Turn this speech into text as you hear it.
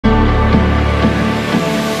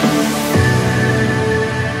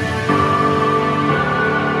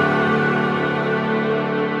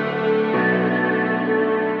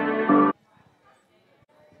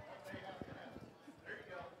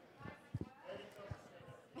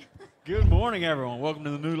Good morning, everyone. Welcome to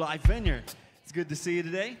the New Life Vineyard. It's good to see you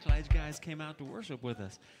today. Glad you guys came out to worship with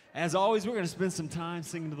us. As always, we're going to spend some time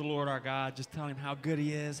singing to the Lord our God, just telling him how good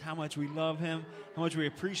he is, how much we love him, how much we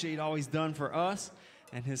appreciate all he's done for us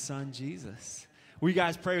and his son, Jesus. Will you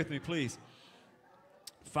guys pray with me, please?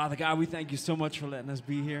 Father God, we thank you so much for letting us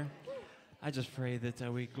be here. I just pray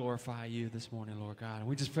that we glorify you this morning, Lord God. And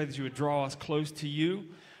we just pray that you would draw us close to you,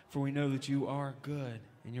 for we know that you are good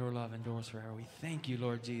and your love endures forever. We thank you,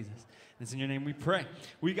 Lord Jesus. And it's in your name we pray.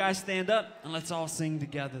 Will you guys stand up and let's all sing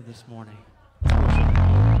together this morning.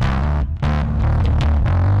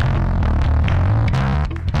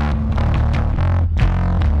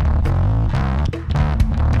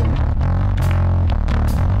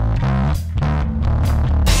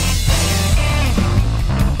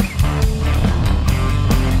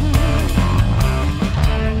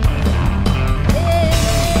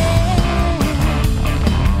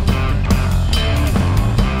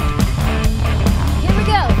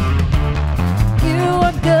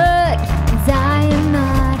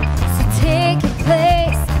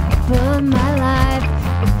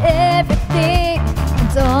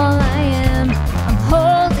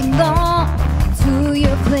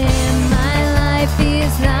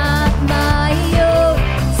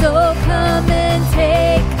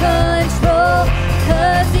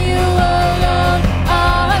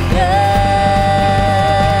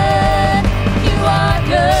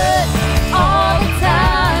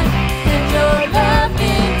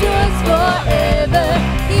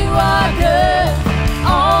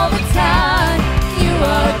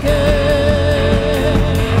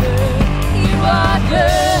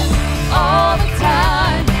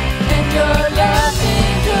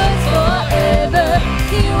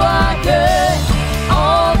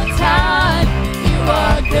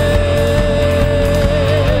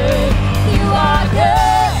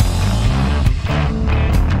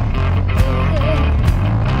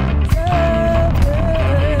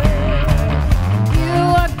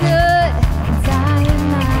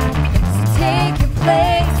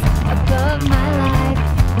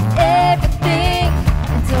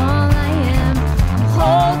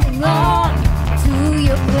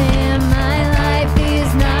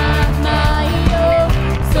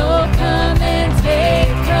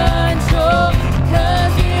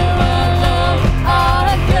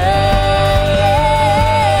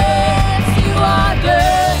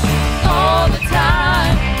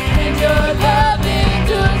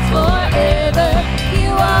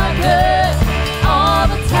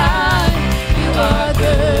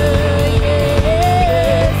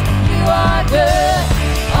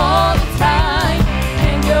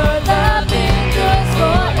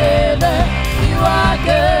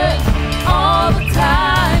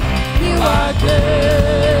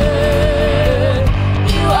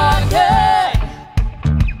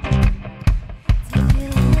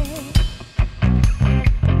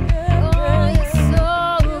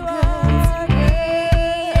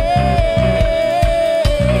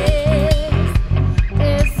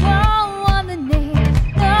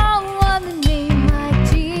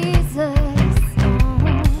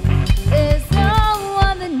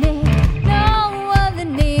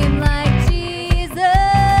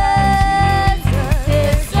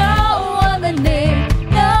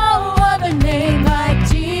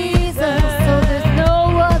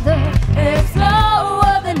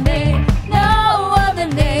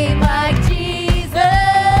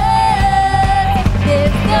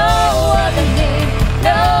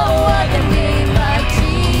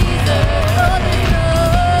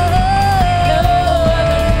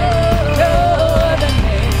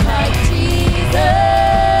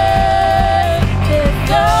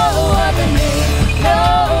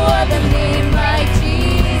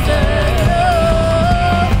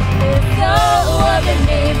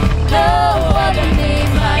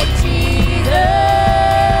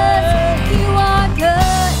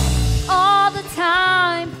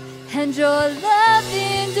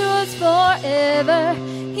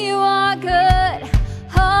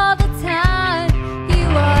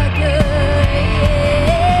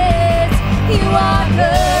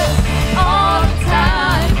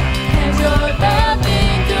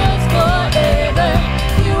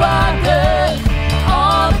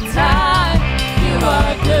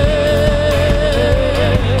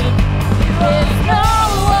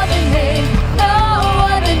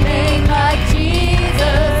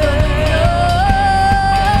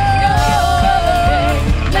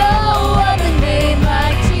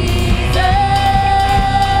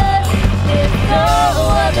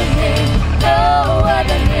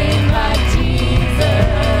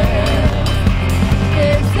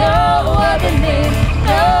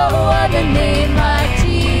 No other name like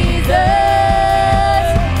Jesus.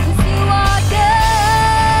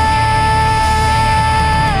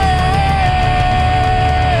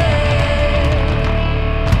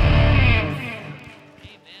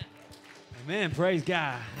 Praise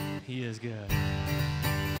God. He is good.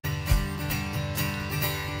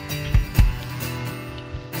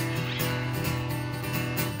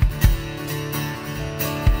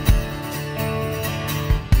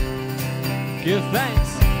 Give thanks.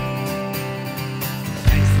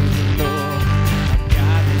 Thanks to the Lord, our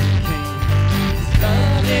God and King. His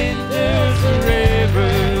love endures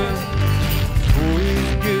forever. For He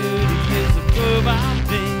is good, He is above all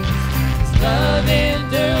things. His love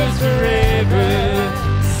endures forever.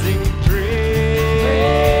 Sing praise,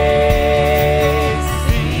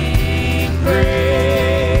 sing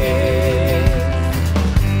praise.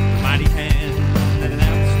 Mighty hand and an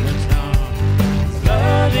outstretched arm. His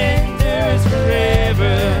love endures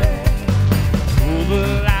forever. All the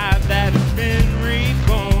life that has been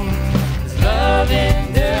reborn. His love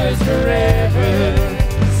endures forever.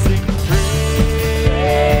 Sing praise.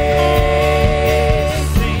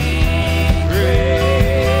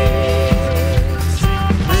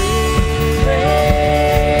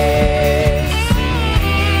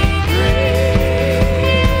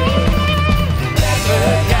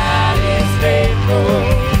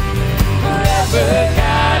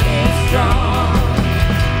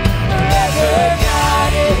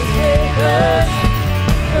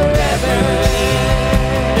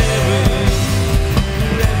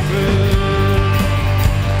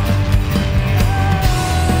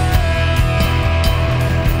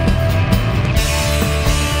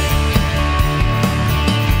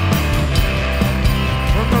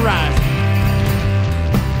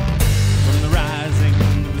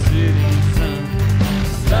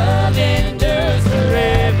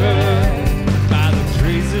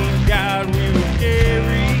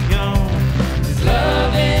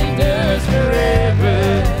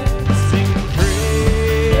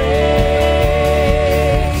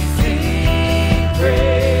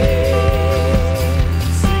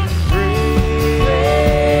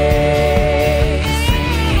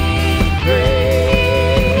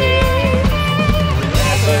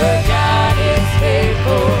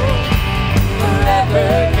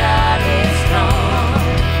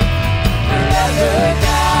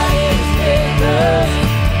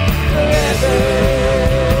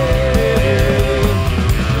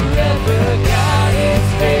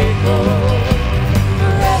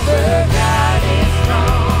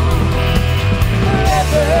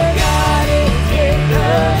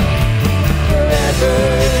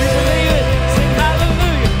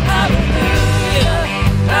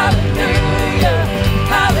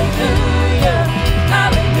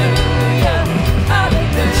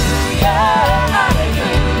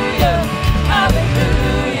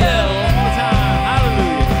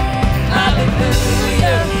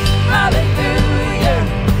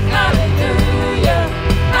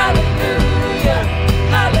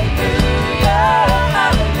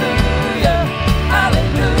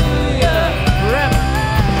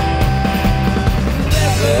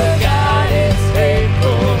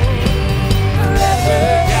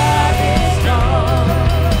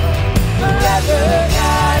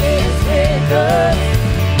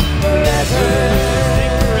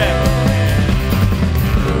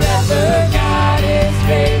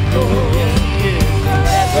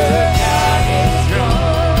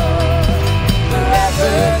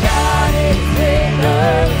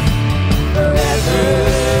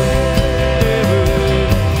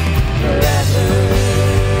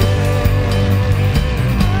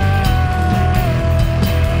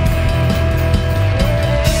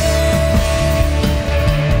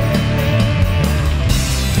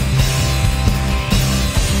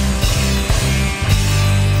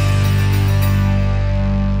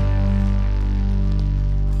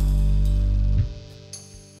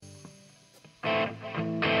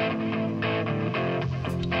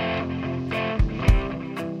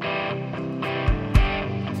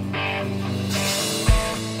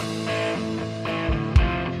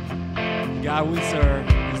 God we serve,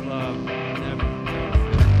 His love never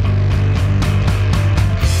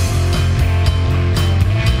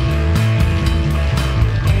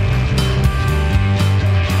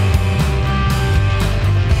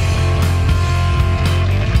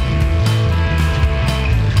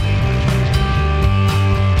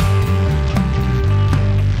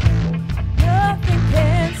Nothing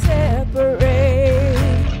can separate,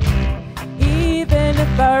 even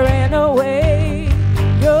if I ran away.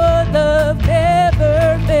 Your love never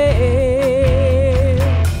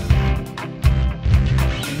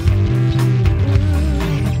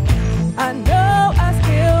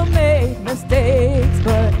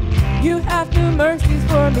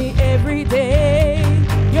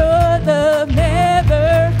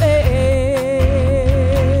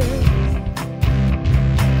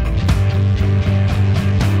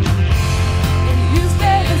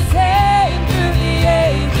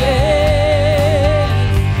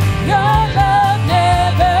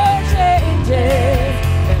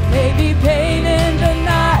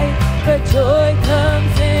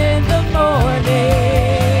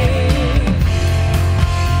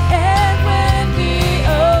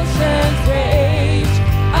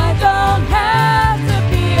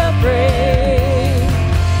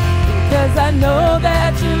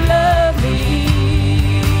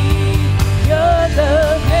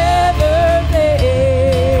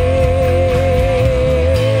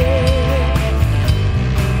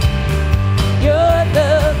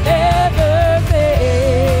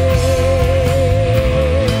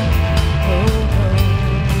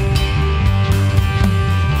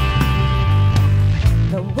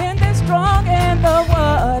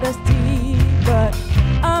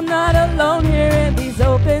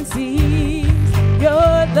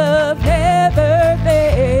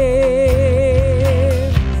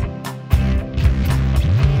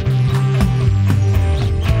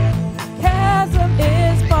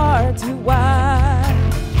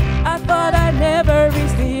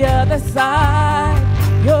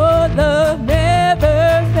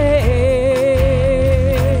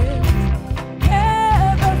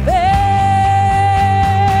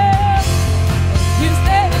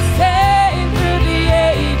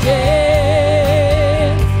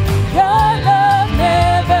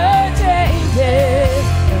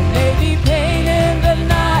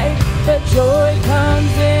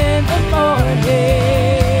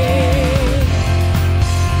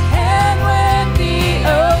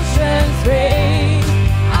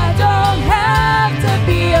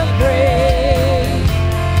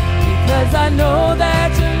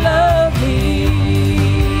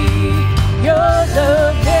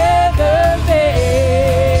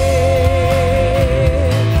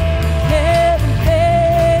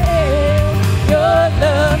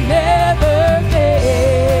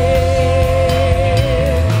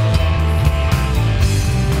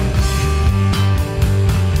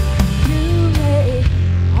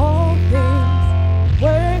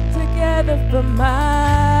for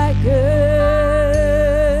my good.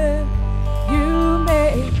 You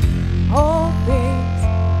make all things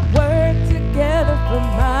work together for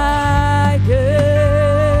my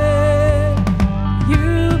good.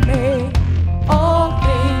 You make all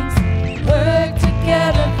things work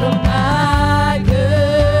together for my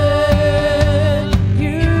good.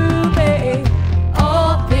 You make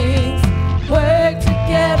all things work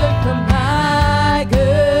together for my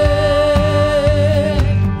good.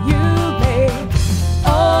 You make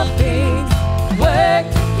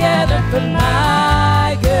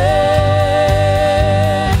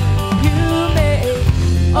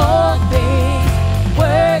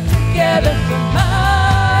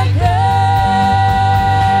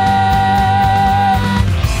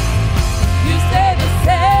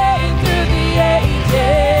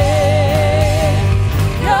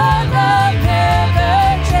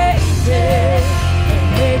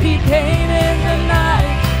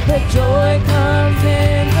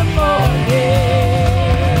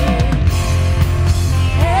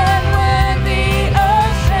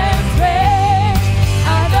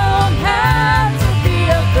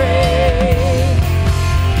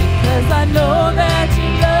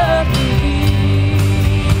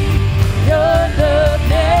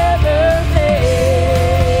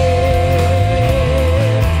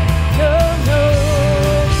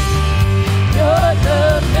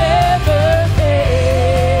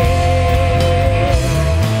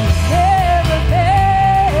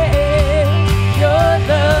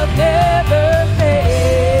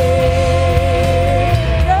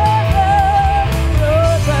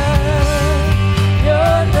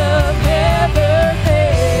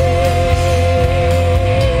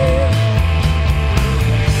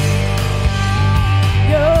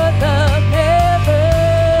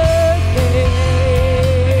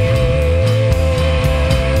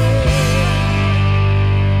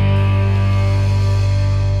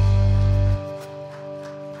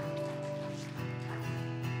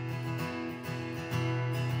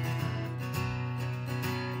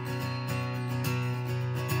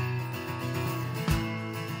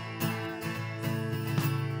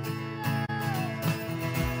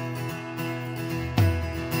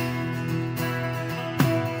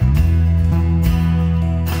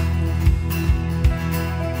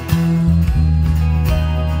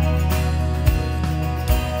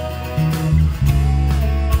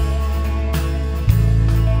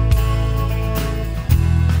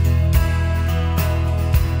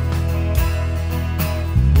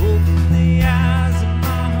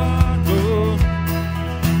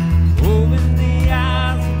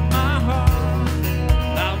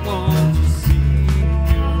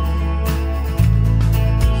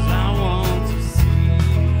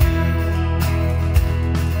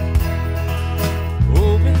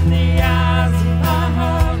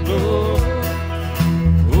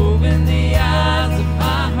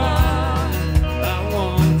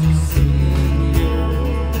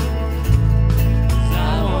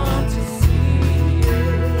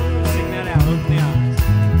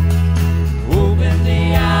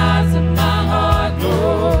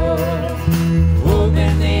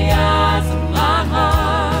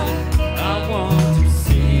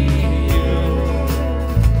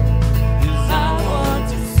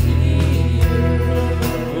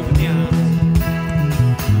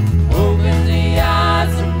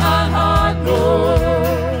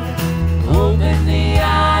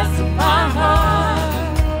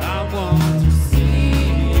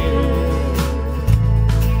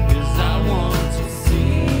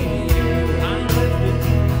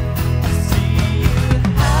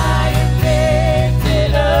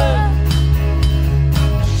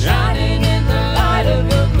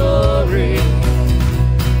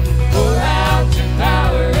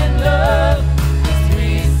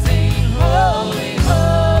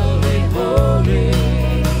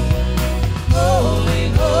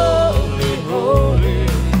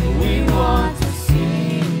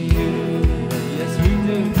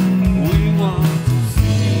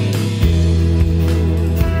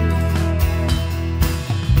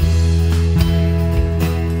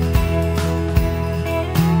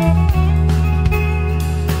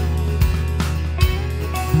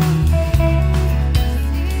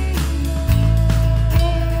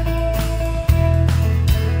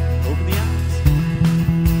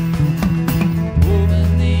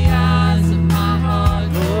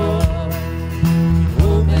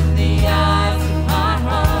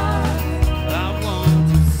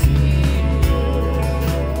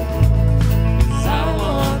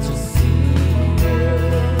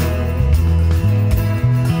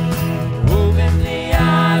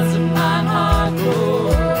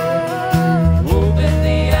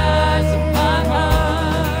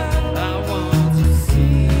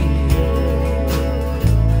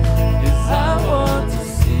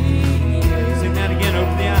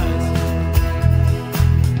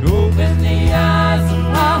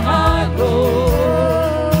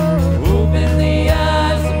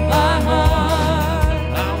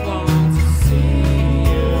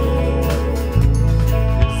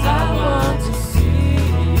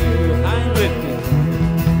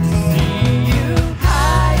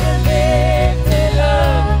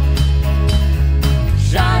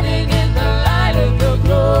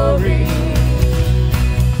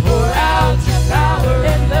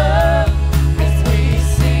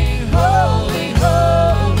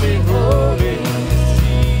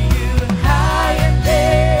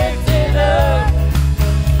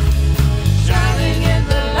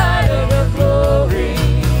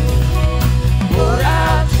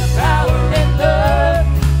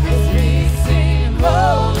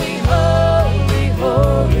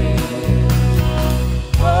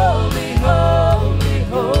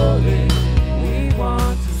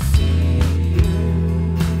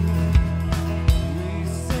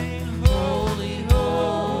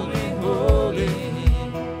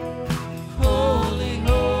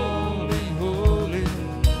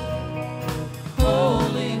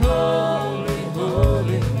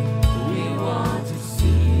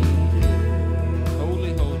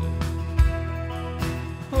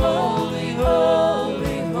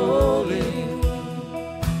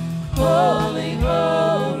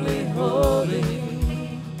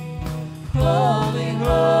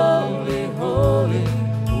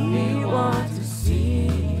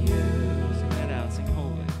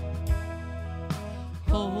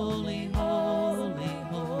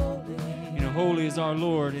holy is our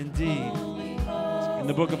Lord indeed. In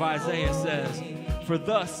the book of Isaiah says, for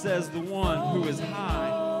thus says the one who is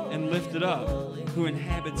high and lifted up, who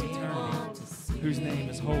inhabits eternity, whose name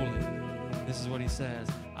is holy. This is what he says.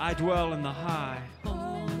 I dwell in the high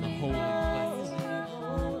and the holy place.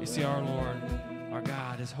 You see, our Lord, our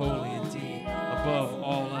God, is holy indeed, above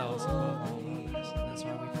all else, above all others. And that's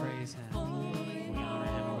why we praise him, we honor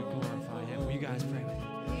him, and we glorify him. Will you guys pray with me?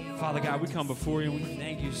 Father God, we come before you. We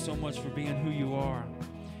thank you so much for being who you are.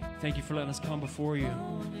 Thank you for letting us come before you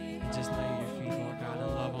and just lay at your feet, Lord God,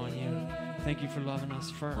 and love on you. Thank you for loving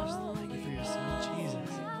us first. Thank you for your son,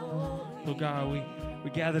 Jesus. Lord God, we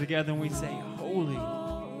gather together and we say, holy,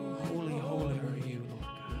 holy, holy are you, Lord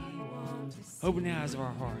God. Open the eyes of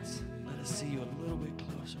our hearts. Let us see you a little bit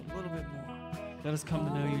closer, a little bit more. Let us come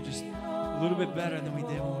to know you just a little bit better than we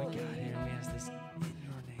did when we got here. And we ask this in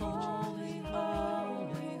your name, Jesus.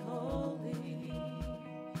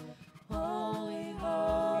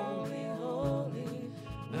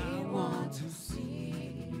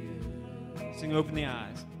 Sing, open the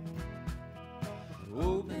eyes.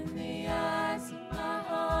 Open the eyes of my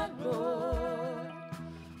heart, Lord.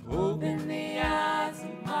 Open the eyes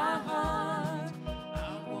of my heart.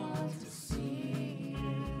 I want to see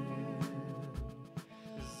you.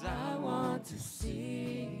 'Cause I want to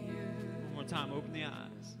see you. One more time, open the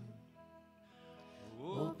eyes.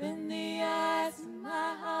 Open the eyes of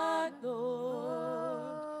my heart,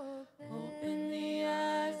 Lord. Open the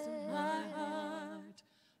eyes of my heart.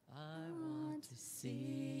 I want to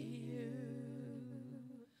see you.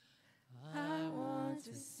 I want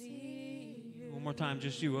to see you. One more time,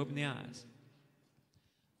 just you. Open the eyes.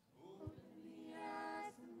 Open the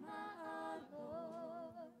eyes of my heart,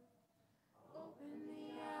 Lord. Open the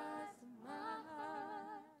eyes of my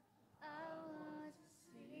heart. I want to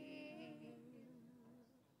see you.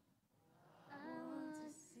 I want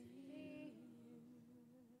to see you.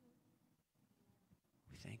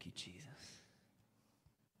 We thank you, Jesus.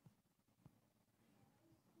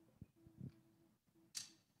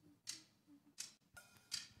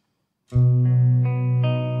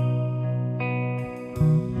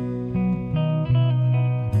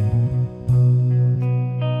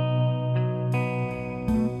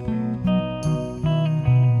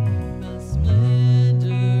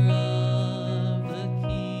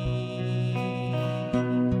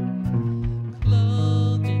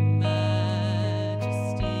 Clothed in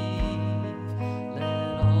majesty.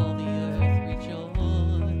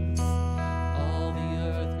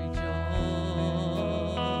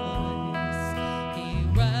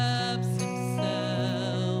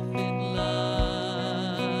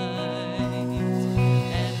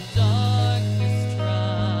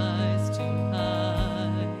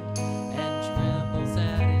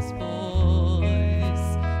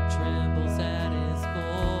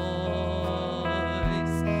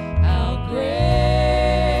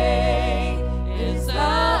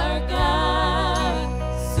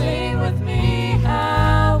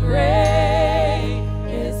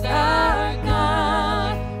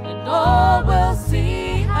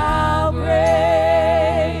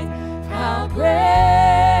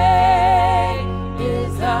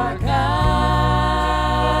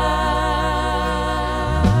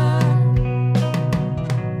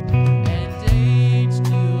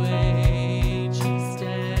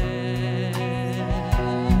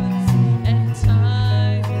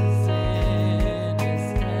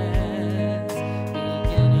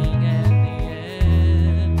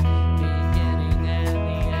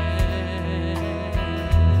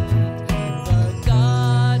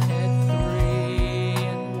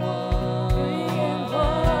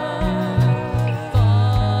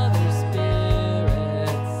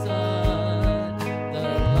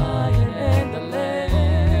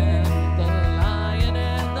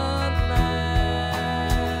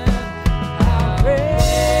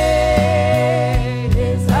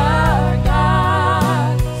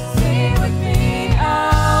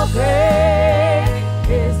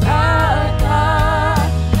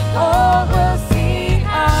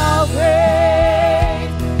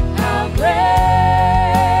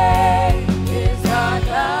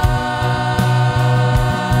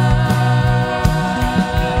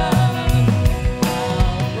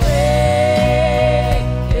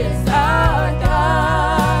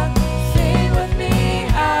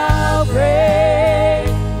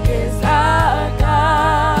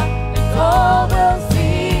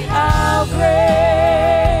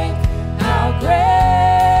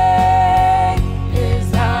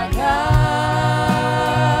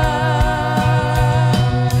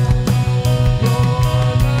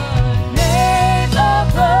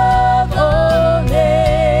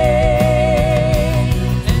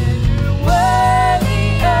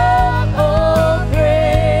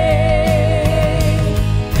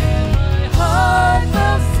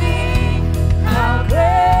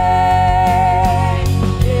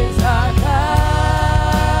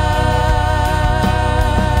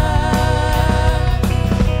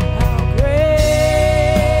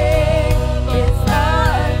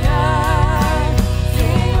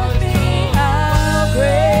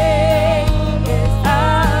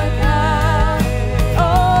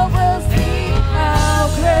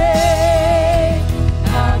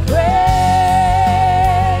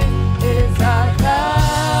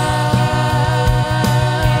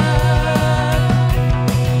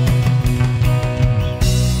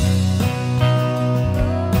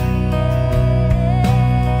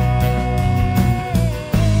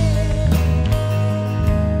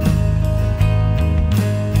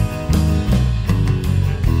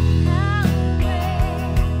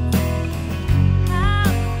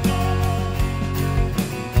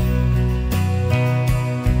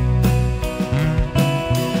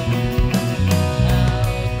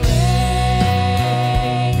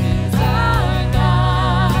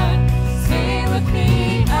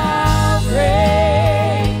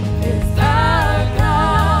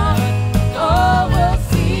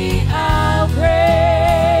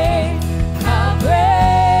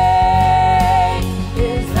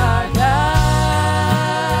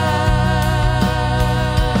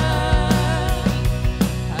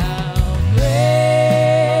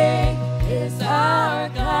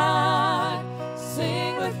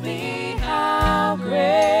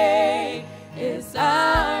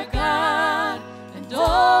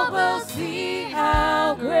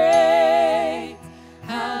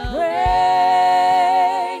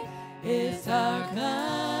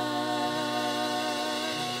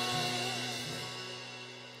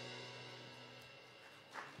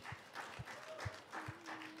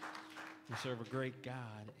 We serve a great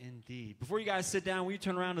God indeed. Before you guys sit down, will you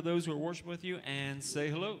turn around to those who are worshiping with you and say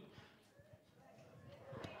hello?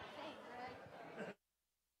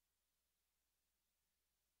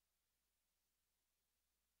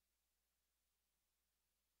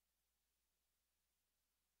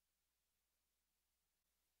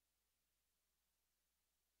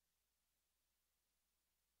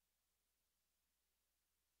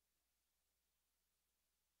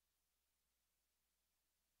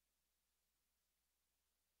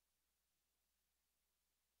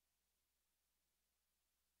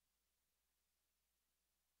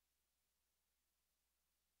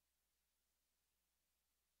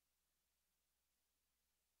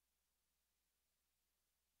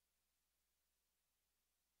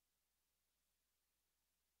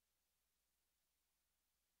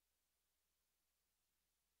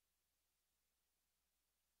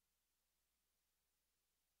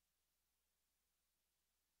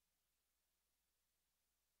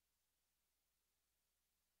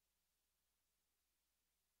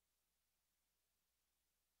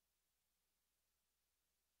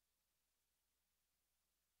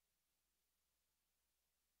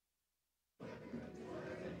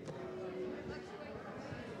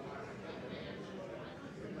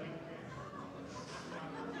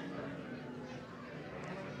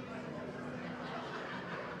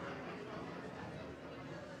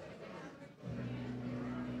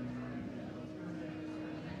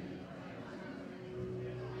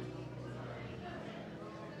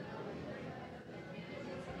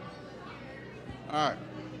 All right.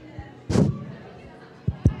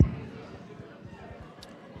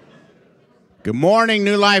 Good morning,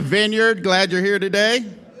 New Life Vineyard. Glad you're here today.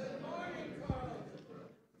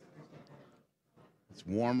 It's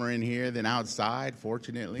warmer in here than outside,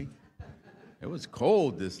 fortunately. It was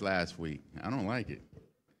cold this last week. I don't like it.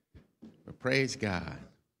 But praise God.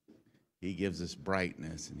 He gives us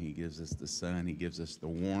brightness, and he gives us the sun. He gives us the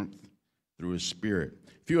warmth through his Spirit.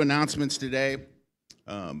 A few announcements today.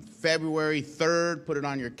 February 3rd, put it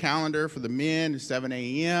on your calendar for the men, 7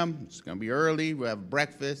 a.m. It's going to be early. We'll have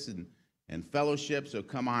breakfast and fellowship, so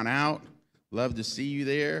come on out. Love to see you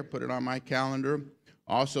there. Put it on my calendar.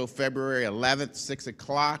 Also, February 11th, 6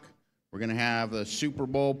 o'clock, we're going to have a Super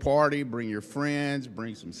Bowl party. Bring your friends,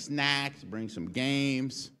 bring some snacks, bring some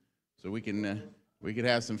games, so we can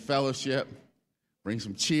have some fellowship. Bring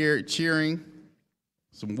some cheering,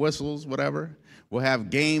 some whistles, whatever. We'll have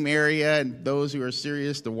game area, and those who are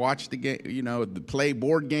serious to watch the game, the play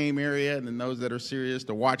board game area, and then those that are serious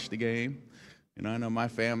to watch the game. I know my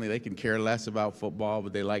family, they can care less about football,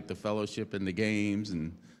 but they like the fellowship and the games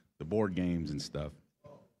and the board games and stuff.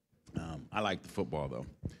 I like the football, though.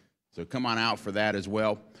 So come on out for that as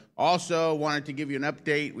well. Also, wanted to give you an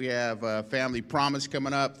update. We have Family Promise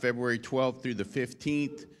coming up February 12th through the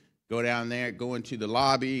 15th. Go down there, go into the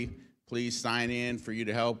lobby. Please sign in for you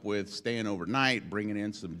to help with staying overnight, bringing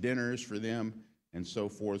in some dinners for them, and so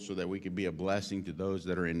forth, so that we can be a blessing to those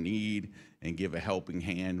that are in need and give a helping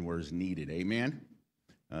hand where it's needed. Amen?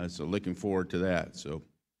 So looking forward to that. So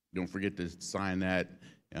don't forget to sign that,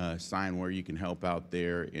 sign where you can help out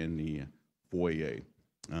there in the foyer.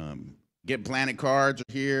 Get Planet cards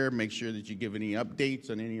here. Make sure that you give any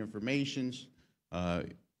updates on any information,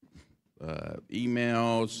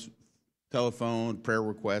 emails, telephone, prayer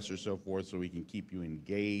requests, or so forth, so we can keep you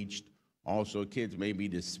engaged. Also, kids may be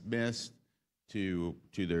dismissed to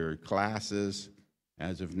their classes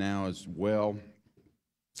as of now as well.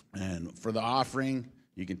 And for the offering,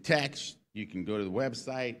 you can text, you can go to the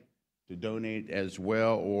website to donate as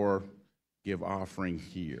well, or give offering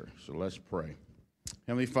here. So let's pray.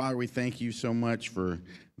 Heavenly Father, we thank you so much for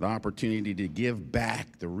the opportunity to give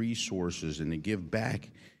back the resources and to give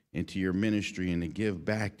back into your ministry and to give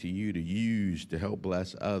back to you to use to help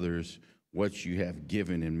bless others what you have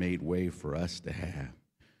given and made way for us to have.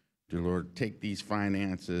 Dear Lord, take these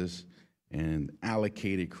finances and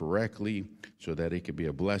allocate it correctly so that it could be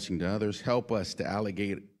a blessing to others. Help us to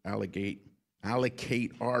allocate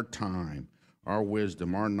our time, our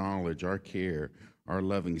wisdom, our knowledge, our care, our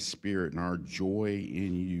loving spirit, and our joy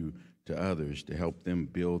in you to others to help them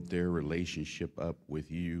build their relationship up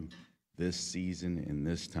with you this season and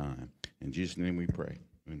this time. In Jesus' name we pray.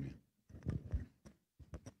 Amen.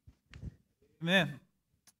 Amen.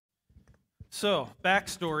 So,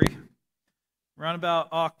 backstory. Around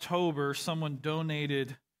about October, someone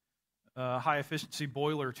donated a high-efficiency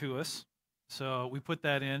boiler to us. So we put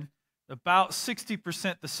that in. About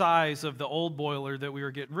 60% the size of the old boiler that we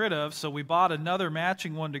were getting rid of. So we bought another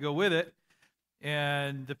matching one to go with it.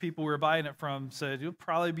 And the people we were buying it from said, you'll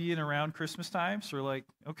probably be in around Christmas time. So we're like,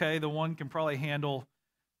 okay, the one can probably handle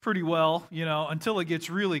pretty well, until it gets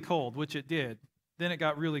really cold, which it did. Then it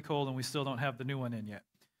got really cold, and we still don't have the new one in yet.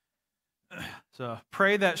 So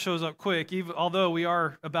pray that shows up quick, even although we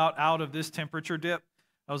are about out of this temperature dip.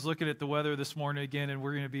 I was looking at the weather this morning again, and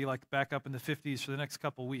we're going to be like back up in the 50s for the next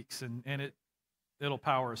couple weeks, and it'll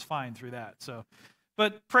power us fine through that. So,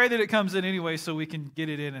 but pray that it comes in anyway so we can get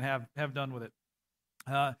it in and have done with it.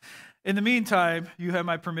 In the meantime, you have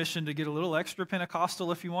my permission to get a little extra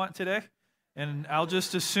Pentecostal if you want today. And I'll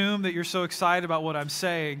just assume that you're so excited about what I'm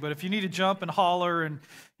saying. But if you need to jump and holler and,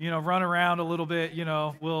 run around a little bit,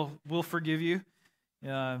 we'll forgive you.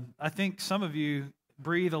 I think some of you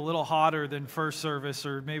breathe a little hotter than first service,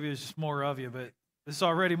 or maybe it's just more of you, but it's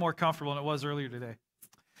already more comfortable than it was earlier today.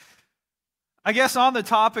 I guess on the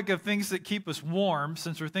topic of things that keep us warm,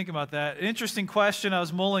 since we're thinking about that, an interesting question I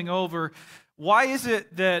was mulling over, why is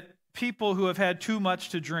it that people who have had too much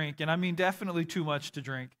to drink, and I mean definitely too much to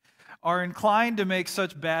drink, are inclined to make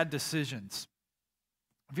such bad decisions?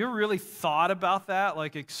 Have you ever really thought about that,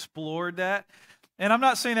 like explored that? And I'm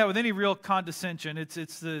not saying that with any real condescension.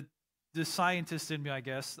 It's the scientist in me, I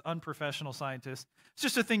guess, unprofessional scientist. It's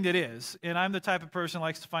just a thing that is. And I'm the type of person who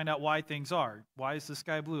likes to find out why things are. Why is the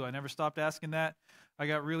sky blue? I never stopped asking that. I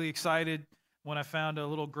got really excited when I found a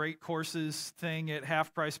little Great Courses thing at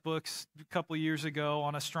Half Price Books a couple years ago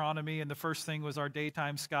on astronomy, and the first thing was our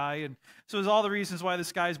daytime sky. And so it was all the reasons why the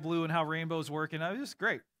sky's blue and how rainbows work, and it was just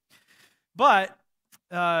great. But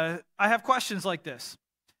I have questions like this.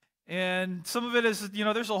 And some of it is,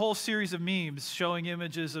 there's a whole series of memes showing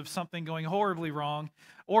images of something going horribly wrong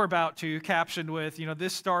or about to, captioned with,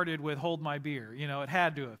 this started with "hold my beer." It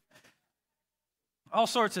had to have. All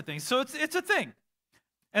sorts of things. So it's a thing.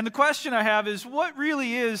 And the question I have is, what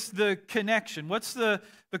really is the connection? What's the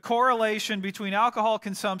correlation between alcohol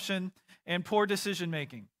consumption and poor decision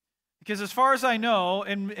making? Because as far as I know,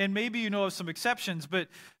 and maybe you know of some exceptions, but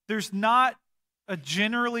there's not a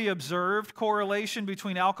generally observed correlation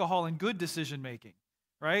between alcohol and good decision making,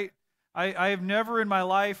 right? I have never in my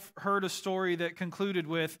life heard a story that concluded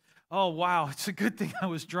with, "Oh, wow, it's a good thing I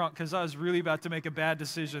was drunk because I was really about to make a bad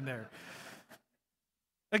decision there."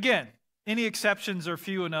 Again, any exceptions are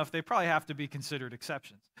few enough, they probably have to be considered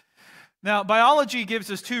exceptions. Now, biology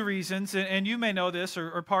gives us two reasons, and you may know this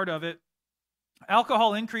or part of it.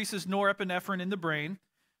 Alcohol increases norepinephrine in the brain.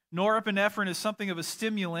 Norepinephrine is something of a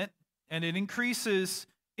stimulant, and it increases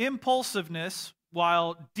impulsiveness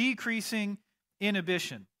while decreasing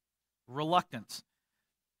inhibition, reluctance.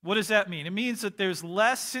 What does that mean? It means that there's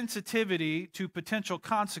less sensitivity to potential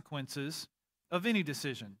consequences of any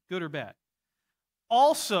decision, good or bad.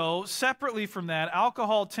 Also, separately from that,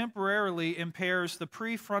 alcohol temporarily impairs the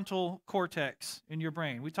prefrontal cortex in your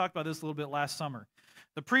brain. We talked about this a little bit last summer.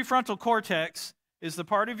 The prefrontal cortex is the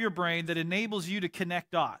part of your brain that enables you to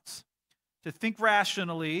connect dots, to think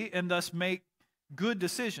rationally, and thus make good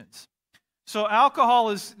decisions. So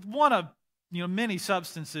alcohol is one of many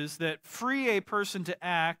substances that free a person to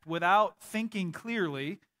act without thinking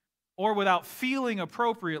clearly or without feeling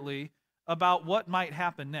appropriately about what might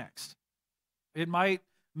happen next. It might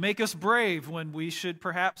make us brave when we should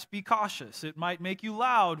perhaps be cautious. It might make you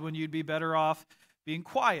loud when you'd be better off being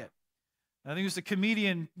quiet. I think it was the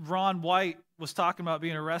comedian Ron White was talking about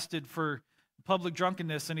being arrested for public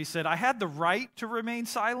drunkenness, and he said, "I had the right to remain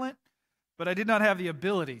silent, but I did not have the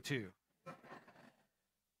ability to."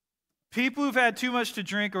 People who've had too much to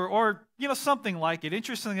drink or something like it.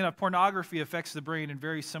 Interestingly enough, pornography affects the brain in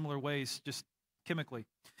very similar ways, just chemically.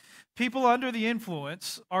 People under the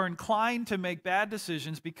influence are inclined to make bad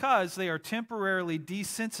decisions because they are temporarily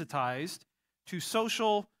desensitized to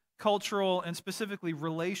social, cultural, and specifically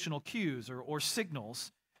relational cues or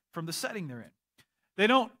signals from the setting they're in. They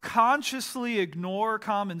don't consciously ignore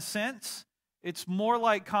common sense. It's more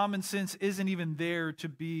like common sense isn't even there to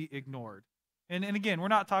be ignored. And again, we're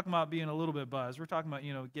not talking about being a little bit buzzed. We're talking about,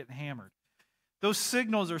 getting hammered. Those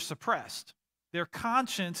signals are suppressed. Their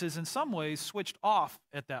conscience is in some ways switched off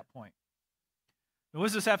at that point. Now, what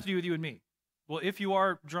does this have to do with you and me? Well, if you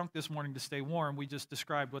are drunk this morning to stay warm, we just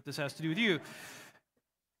described what this has to do with you.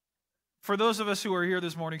 For those of us who are here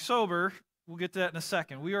this morning sober, we'll get to that in a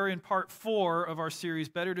second. We are in part 4 of our series,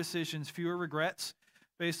 Better Decisions, Fewer Regrets,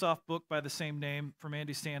 based off a book by the same name from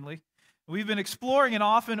Andy Stanley. We've been exploring an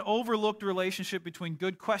often overlooked relationship between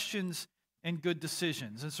good questions and good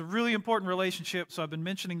decisions. It's a really important relationship, so I've been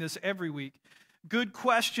mentioning this every week. Good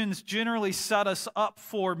questions generally set us up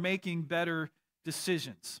for making better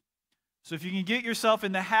decisions. So if you can get yourself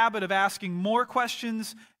in the habit of asking more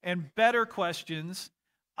questions and better questions,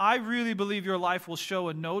 I really believe your life will show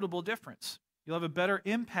a notable difference. You'll have a better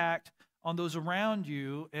impact on those around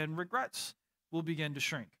you, and regrets will begin to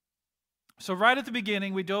shrink. So right at the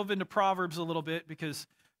beginning, we dove into Proverbs a little bit because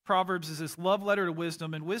Proverbs is this love letter to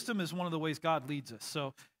wisdom, and wisdom is one of the ways God leads us.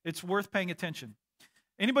 So it's worth paying attention.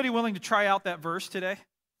 Anybody willing to try out that verse today?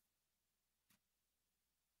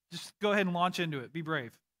 Just go ahead and launch into it. Be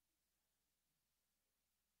brave.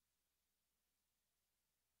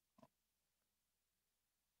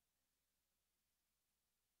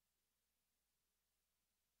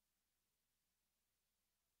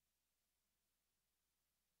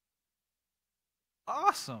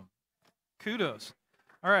 Awesome. Kudos.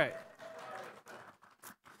 All right.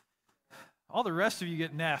 All the rest of you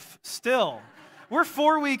get an F. Still, we're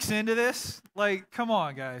 4 weeks into this. Like, come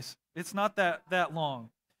on, guys. It's not that long.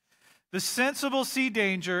 The sensible see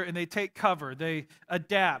danger and they take cover. They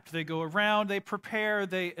adapt. They go around. They prepare.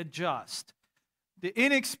 They adjust. The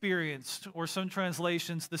inexperienced, or some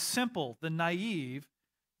translations, the simple, the naive,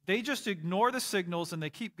 they just ignore the signals and they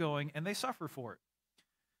keep going and they suffer for it.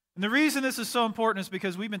 And the reason this is so important is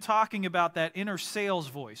because we've been talking about that inner sales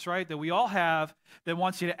voice, right, that we all have that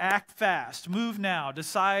wants you to act fast, move now,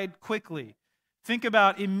 decide quickly. Think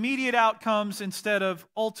about immediate outcomes instead of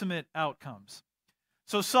ultimate outcomes.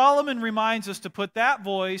 So Solomon reminds us to put that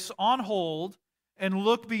voice on hold and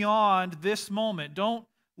look beyond this moment. Don't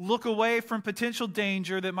look away from potential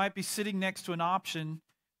danger that might be sitting next to an option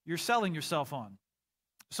you're selling yourself on.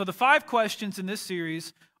 So the 5 questions in this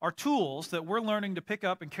series are tools that we're learning to pick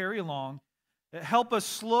up and carry along that help us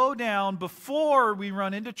slow down before we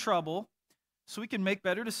run into trouble so we can make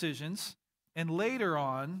better decisions and later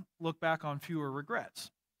on look back on fewer regrets.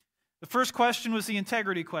 The first question was the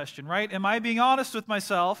integrity question, right? Am I being honest with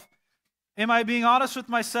myself? Am I being honest with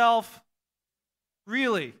myself?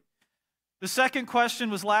 Really? The second question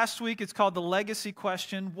was last week. It's called the legacy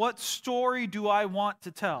question. What story do I want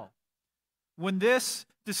to tell? When this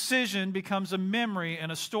decision becomes a memory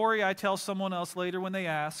and a story I tell someone else later when they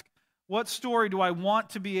ask, what story do I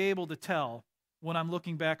want to be able to tell when I'm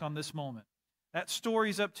looking back on this moment? That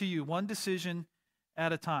story's up to you, one decision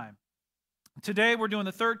at a time. Today we're doing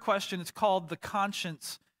the third question. It's called the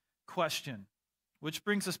conscience question, which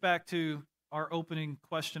brings us back to our opening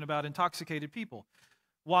question about intoxicated people.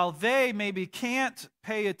 While they maybe can't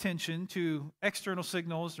pay attention to external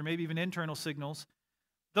signals or maybe even internal signals,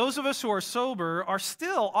 those of us who are sober are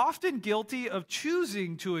still often guilty of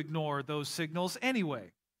choosing to ignore those signals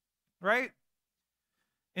anyway, right?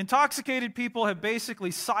 Intoxicated people have basically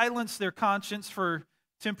silenced their conscience for a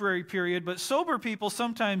temporary period, but sober people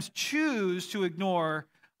sometimes choose to ignore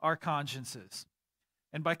our consciences.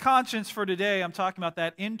 And by conscience for today, I'm talking about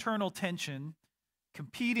that internal tension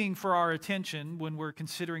competing for our attention when we're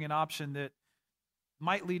considering an option that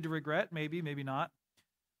might lead to regret, maybe, maybe not.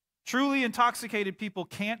 Truly intoxicated people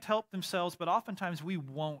can't help themselves, but oftentimes we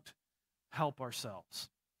won't help ourselves.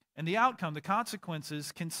 And the outcome, the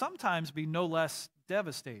consequences, can sometimes be no less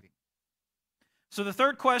devastating. So the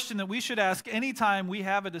third question that we should ask anytime we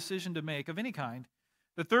have a decision to make of any kind,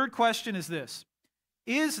 the third question is this: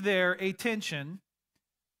 is there a tension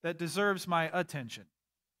that deserves my attention?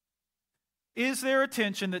 Is there a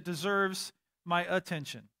tension that deserves my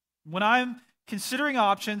attention? When I'm considering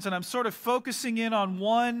options and I'm sort of focusing in on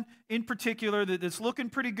one in particular that's looking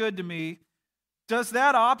pretty good to me, does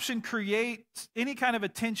that option create any kind of a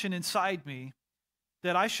tension inside me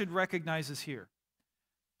that I should recognize as here?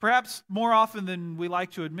 Perhaps more often than we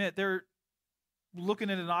like to admit, they're looking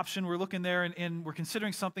at an option, we're looking there and we're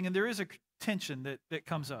considering something, and there is a tension that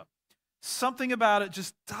comes up. Something about it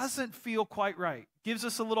just doesn't feel quite right. Gives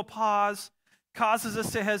us a little pause, causes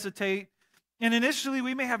us to hesitate. And initially,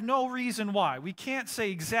 we may have no reason why. We can't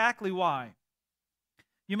say exactly why.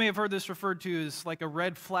 You may have heard this referred to as like a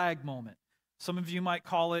red flag moment. Some of you might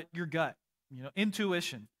call it your gut,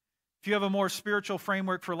 intuition. If you have a more spiritual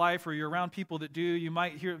framework for life or you're around people that do, you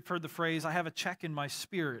might have heard the phrase, I have a check in my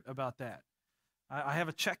spirit about that. I have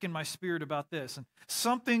a check in my spirit about this. And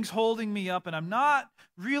something's holding me up and I'm not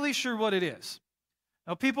really sure what it is.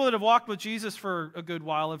 Now, people that have walked with Jesus for a good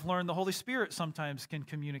while have learned the Holy Spirit sometimes can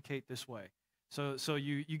communicate this way. So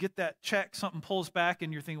you get that check, something pulls back,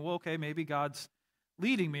 and you're thinking, well, okay, maybe God's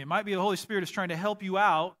leading me. It might be the Holy Spirit is trying to help you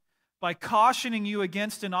out by cautioning you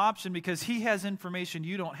against an option because he has information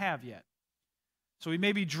you don't have yet. So he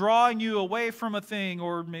may be drawing you away from a thing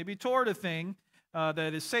or maybe toward a thing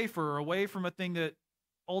that is safer or away from a thing that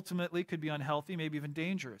ultimately could be unhealthy, maybe even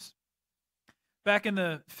dangerous. Back in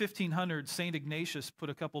the 1500s, St. Ignatius put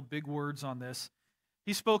a couple big words on this.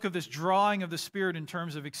 He spoke of this drawing of the Spirit in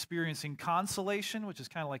terms of experiencing consolation, which is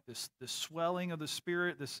kind of like this swelling of the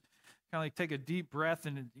Spirit, this kind of like take a deep breath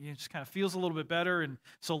and it just kind of feels a little bit better. And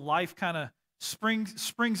so life kind of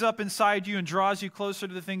springs up inside you and draws you closer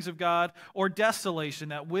to the things of God, or desolation,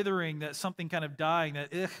 that withering, that something kind of dying,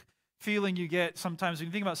 that feeling you get sometimes when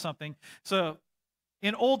you think about something. So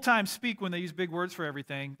in old time speak, when they use big words for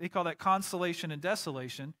everything, they call that consolation and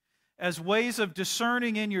desolation as ways of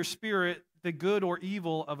discerning in your spirit the good or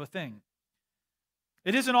evil of a thing.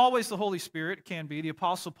 It isn't always the Holy Spirit. It can be. The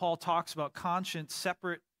Apostle Paul talks about conscience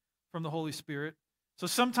separate from the Holy Spirit. So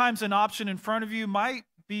sometimes an option in front of you might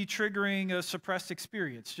be triggering a suppressed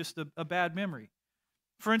experience, just a bad memory.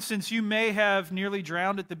 For instance, you may have nearly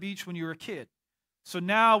drowned at the beach when you were a kid. So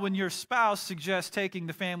now when your spouse suggests taking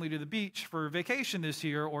the family to the beach for vacation this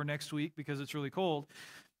year or next week because it's really cold,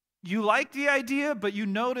 you like the idea, but you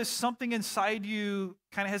notice something inside you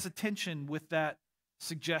kind of has a tension with that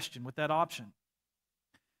suggestion, with that option.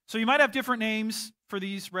 So you might have different names for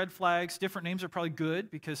these red flags. Different names are probably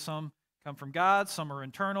good because some come from God, some are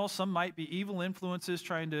internal, some might be evil influences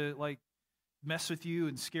trying to mess with you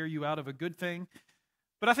and scare you out of a good thing.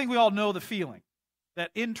 But I think we all know the feeling,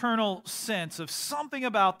 that internal sense of something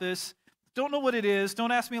about this. Don't know what it is.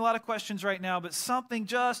 Don't ask me a lot of questions right now, but something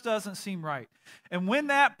just doesn't seem right. And when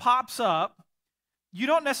that pops up, you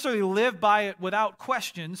don't necessarily live by it without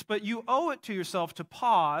questions, but you owe it to yourself to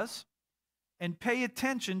pause and pay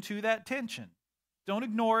attention to that tension. Don't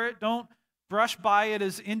ignore it. Don't brush by it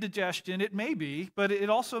as indigestion. It may be, but it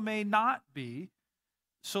also may not be.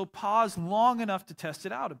 So pause long enough to test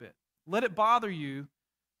it out a bit. Let it bother you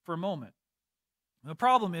for a moment. The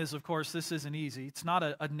problem is, of course, this isn't easy. It's not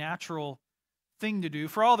a natural thing to do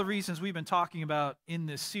for all the reasons we've been talking about in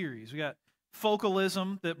this series. We got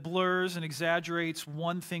focalism that blurs and exaggerates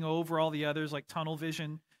one thing over all the others, like tunnel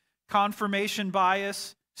vision. Confirmation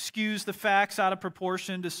bias skews the facts out of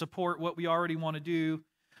proportion to support what we already want to do.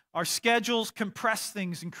 Our schedules compress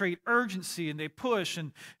things and create urgency, and they push,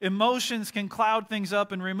 and emotions can cloud things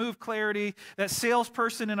up and remove clarity. That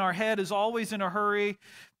salesperson in our head is always in a hurry.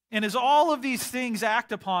 And as all of these things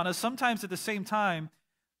act upon us, sometimes at the same time,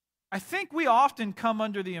 I think we often come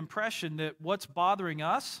under the impression that what's bothering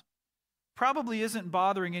us probably isn't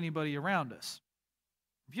bothering anybody around us.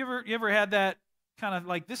 Have you ever had that kind of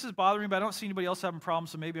like, this is bothering me, but I don't see anybody else having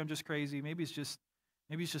problems, so maybe I'm just crazy. Maybe it's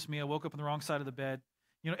just me. I woke up on the wrong side of the bed.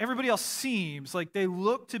 Everybody else seems like they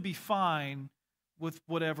look to be fine with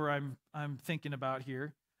whatever I'm thinking about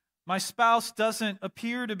here. My spouse doesn't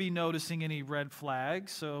appear to be noticing any red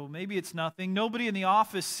flags, so maybe it's nothing. Nobody in the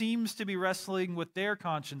office seems to be wrestling with their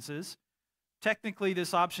consciences. Technically,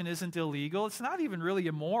 this option isn't illegal. It's not even really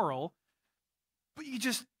immoral, but you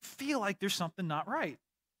just feel like there's something not right.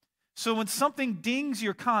 So when something dings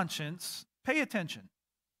your conscience, pay attention.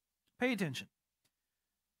 Pay attention.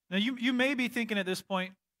 Now, you may be thinking at this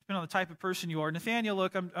point, depending on the type of person you are, Nathaniel,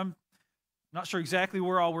 look, I'm not sure exactly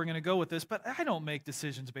where all we're going to go with this, but I don't make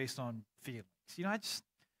decisions based on feelings.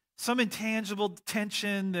 Some intangible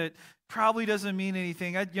tension that probably doesn't mean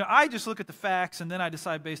anything. I just look at the facts and then I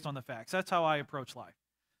decide based on the facts. That's how I approach life.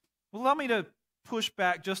 Well, allow me to push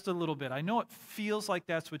back just a little bit. I know it feels like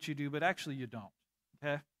that's what you do, but actually you don't.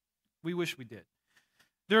 Okay? We wish we did.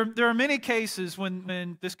 There are many cases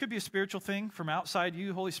when this could be a spiritual thing from outside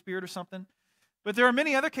you, Holy Spirit or something, but there are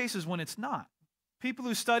many other cases when it's not. People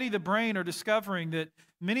who study the brain are discovering that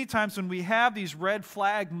many times when we have these red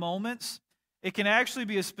flag moments, it can actually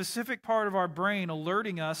be a specific part of our brain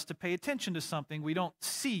alerting us to pay attention to something we don't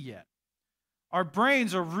see yet. Our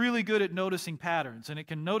brains are really good at noticing patterns, and it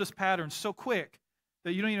can notice patterns so quick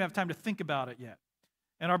that you don't even have time to think about it yet.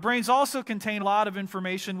 And our brains also contain a lot of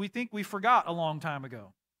information we think we forgot a long time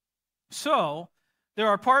ago. So there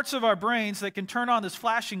are parts of our brains that can turn on this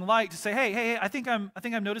flashing light to say, hey, I think I'm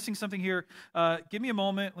noticing something here. Give me a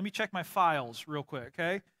moment. Let me check my files real quick,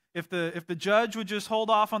 okay? If the judge would just hold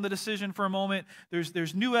off on the decision for a moment,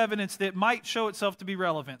 there's new evidence that might show itself to be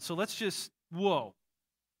relevant. So let's just, whoa.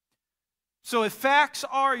 So if facts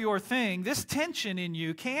are your thing, this tension in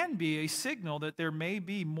you can be a signal that there may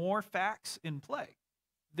be more facts in play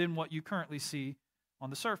than what you currently see on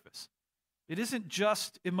the surface. It isn't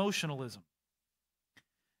just emotionalism.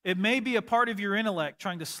 It may be a part of your intellect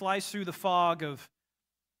trying to slice through the fog of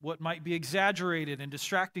what might be exaggerated and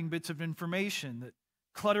distracting bits of information that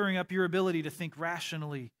cluttering up your ability to think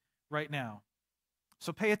rationally right now.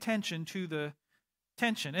 So pay attention to the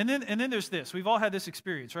tension. And then there's this. We've all had this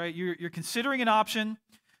experience, right? You're considering an option.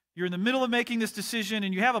 You're in the middle of making this decision,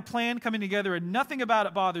 and you have a plan coming together, and nothing about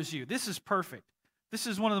it bothers you. This is perfect. This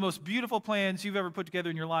is one of the most beautiful plans you've ever put together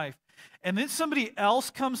in your life. And then somebody else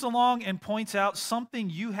comes along and points out something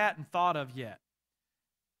you hadn't thought of yet.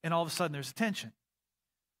 And all of a sudden there's a tension.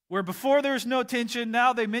 Where before there's no tension,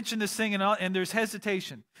 now they mention this thing and there's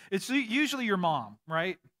hesitation. It's usually your mom,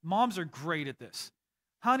 right? Moms are great at this.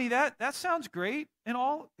 Honey, that sounds great and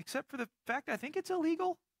all, except for the fact I think it's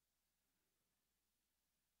illegal.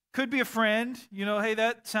 Could be a friend, hey,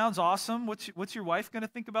 that sounds awesome. What's your wife going to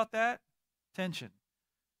think about that? Tension.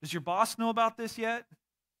 Does your boss know about this yet?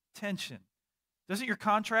 Tension. Doesn't your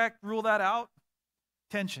contract rule that out?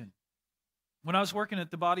 Tension. When I was working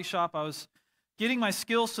at the body shop, I was getting my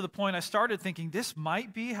skills to the point I started thinking this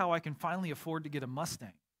might be how I can finally afford to get a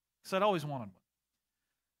Mustang, because I'd always wanted one.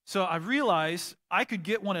 So I realized I could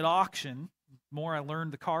get one at auction. The more I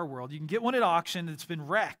learned the car world, you can get one at auction that's been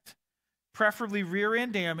wrecked, preferably rear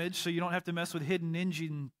end damage, so you don't have to mess with hidden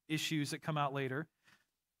engine issues that come out later.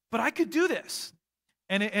 But I could do this,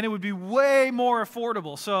 and it would be way more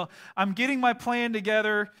affordable. So I'm getting my plan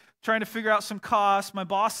together, trying to figure out some costs. My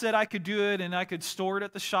boss said I could do it, and I could store it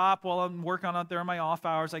at the shop while I'm working on it there in my off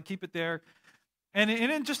hours. I keep it there.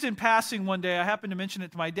 And just in passing one day, I happened to mention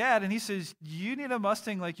it to my dad, and he says, you need a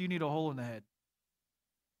Mustang like you need a hole in the head.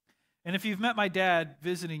 And if you've met my dad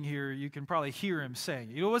visiting here, you can probably hear him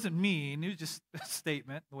saying it. It wasn't mean. It was just a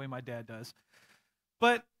statement, the way my dad does.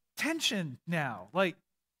 But tension now. Like,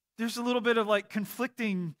 there's a little bit of,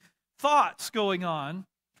 conflicting thoughts going on.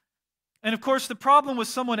 And, of course, the problem with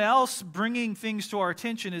someone else bringing things to our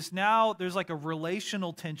attention is now there's a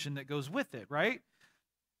relational tension that goes with it, right?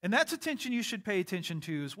 And that's a tension you should pay attention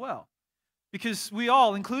to as well. Because we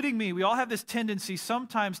all, including me, we all have this tendency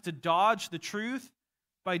sometimes to dodge the truth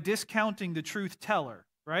by discounting the truth teller,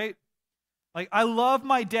 right? I love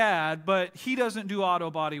my dad, but he doesn't do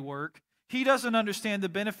auto body work. He doesn't understand the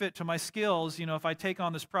benefit to my skills. If I take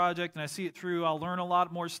on this project and I see it through, I'll learn a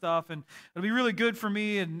lot more stuff, and it'll be really good for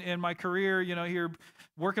me and my career, here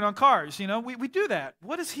working on cars. We do that.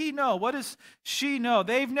 What does he know? What does she know?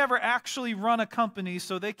 They've never actually run a company,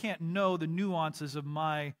 so they can't know the nuances of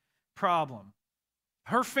my problem.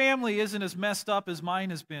 Her family isn't as messed up as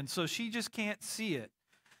mine has been, so she just can't see it.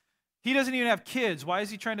 He doesn't even have kids. Why is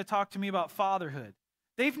he trying to talk to me about fatherhood?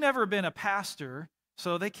 They've never been a pastor,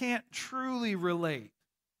 so they can't truly relate.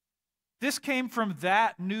 This came from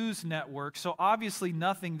that news network, so obviously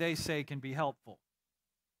nothing they say can be helpful,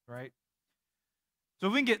 right? So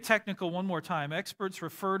if we can get technical one more time, experts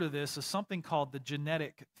refer to this as something called the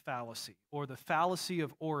genetic fallacy, or the fallacy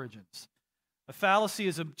of origins. A fallacy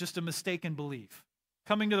is just a mistaken belief,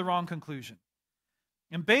 coming to the wrong conclusion.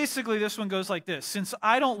 And basically this one goes like this. Since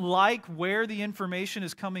I don't like where the information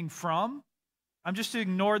is coming from, I'm just to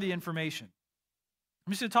ignore the information.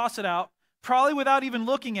 I'm just going to toss it out, probably without even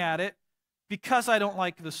looking at it, because I don't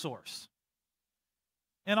like the source.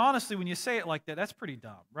 And honestly, when you say it like that, that's pretty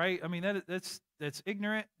dumb, right? I mean, that's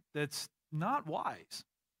ignorant. That's not wise.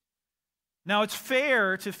 Now, it's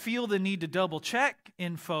fair to feel the need to double-check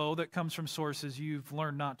info that comes from sources you've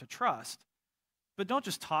learned not to trust, but don't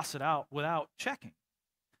just toss it out without checking.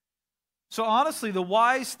 So honestly, the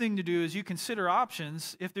wise thing to do is you consider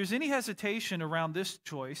options. If there's any hesitation around this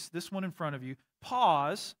choice, this one in front of you,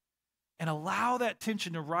 pause and allow that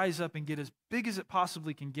tension to rise up and get as big as it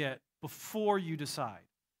possibly can get before you decide.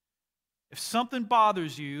 If something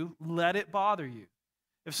bothers you, let it bother you.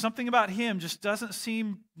 If something about him just doesn't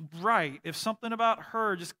seem right, if something about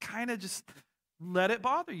her just let it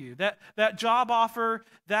bother you. That job offer,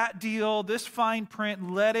 that deal, this fine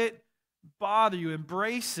print, let it bother you.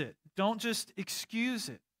 Embrace it. Don't just excuse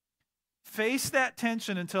it. Face that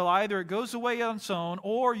tension until either it goes away on its own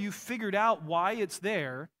or you figured out why it's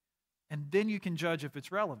there, and then you can judge if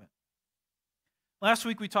it's relevant. Last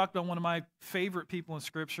week we talked about one of my favorite people in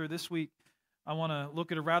Scripture. This week I want to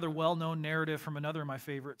look at a rather well-known narrative from another of my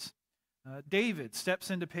favorites. David steps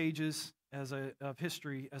into pages of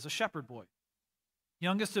history as a shepherd boy,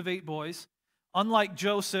 youngest of 8 boys. Unlike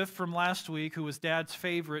Joseph from last week, who was Dad's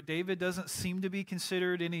favorite, David doesn't seem to be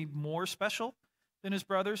considered any more special than his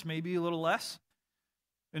brothers, maybe a little less.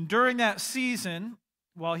 And during that season,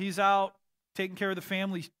 while he's out taking care of the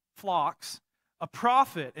family flocks, a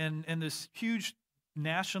prophet and this huge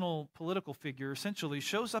national political figure essentially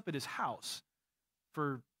shows up at his house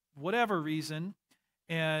for whatever reason.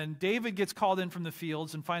 And David gets called in from the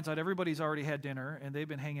fields and finds out everybody's already had dinner and they've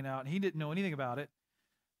been hanging out, and he didn't know anything about it.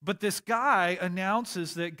 But this guy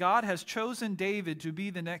announces that God has chosen David to be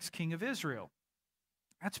the next king of Israel.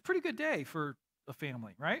 That's a pretty good day for a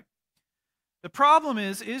family, right? The problem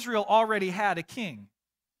is Israel already had a king.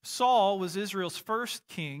 Saul was Israel's first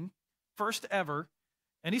king, first ever,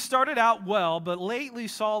 and he started out well, but lately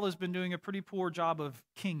Saul has been doing a pretty poor job of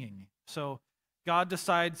kinging. So God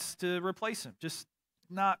decides to replace him, just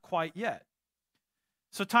not quite yet.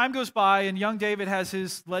 So time goes by, and young David has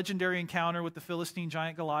his legendary encounter with the Philistine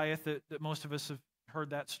giant Goliath that most of us have heard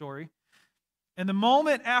that story. And the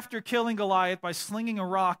moment after killing Goliath by slinging a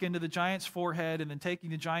rock into the giant's forehead and then taking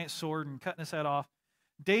the giant's sword and cutting his head off,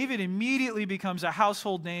 David immediately becomes a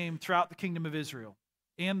household name throughout the kingdom of Israel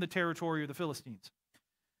and the territory of the Philistines.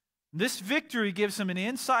 This victory gives him an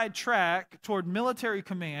inside track toward military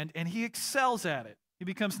command, and he excels at it. He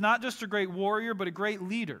becomes not just a great warrior, but a great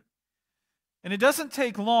leader. And it doesn't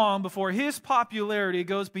take long before his popularity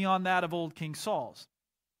goes beyond that of old King Saul's,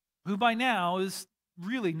 who by now is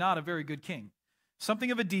really not a very good king,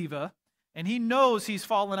 something of a diva, and he knows he's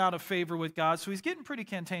fallen out of favor with God, so he's getting pretty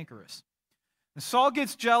cantankerous. And Saul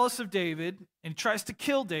gets jealous of David, and he tries to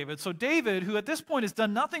kill David. So David, who at this point has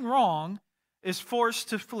done nothing wrong, is forced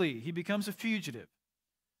to flee. He becomes a fugitive.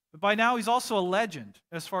 But by now, he's also a legend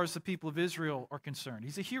as far as the people of Israel are concerned.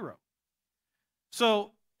 He's a hero.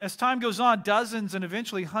 So as time goes on, dozens and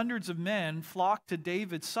eventually hundreds of men flock to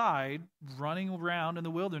David's side, running around in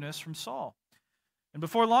the wilderness from Saul. And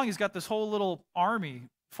before long, he's got this whole little army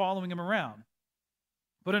following him around.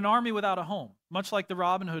 But an army without a home, much like the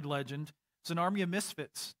Robin Hood legend, it's an army of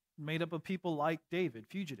misfits made up of people like David,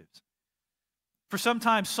 fugitives. For some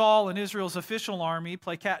time, Saul and Israel's official army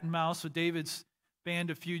play cat and mouse with David's band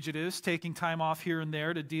of fugitives, taking time off here and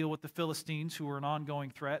there to deal with the Philistines, who were an ongoing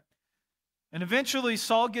threat. And eventually,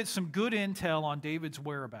 Saul gets some good intel on David's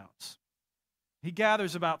whereabouts. He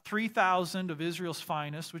gathers about 3,000 of Israel's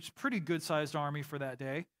finest, which is a pretty good-sized army for that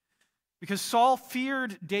day, because Saul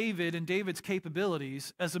feared David and David's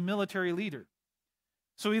capabilities as a military leader.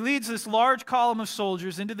 So he leads this large column of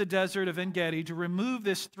soldiers into the desert of En-Gedi to remove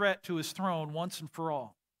this threat to his throne once and for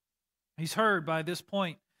all. He's heard by this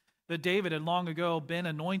point that David had long ago been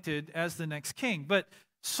anointed as the next king. But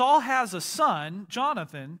Saul has a son,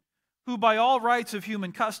 Jonathan, who by all rights of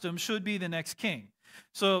human custom should be the next king.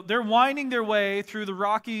 So they're winding their way through the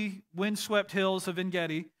rocky, windswept hills of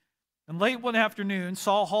En-Gedi. And late one afternoon,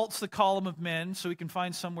 Saul halts the column of men so he can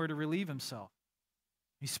find somewhere to relieve himself.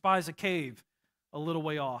 He spies a cave a little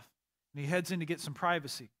way off, and he heads in to get some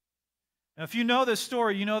privacy. Now, if you know this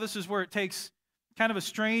story, you know this is where it takes kind of a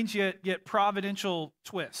strange yet providential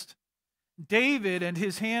twist. David and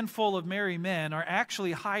his handful of merry men are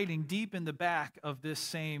actually hiding deep in the back of this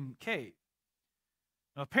same cave.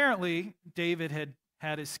 Now, apparently, David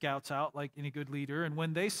had his scouts out like any good leader, and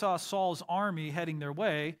when they saw Saul's army heading their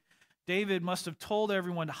way, David must have told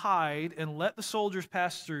everyone to hide and let the soldiers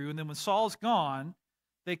pass through, and then when Saul's gone,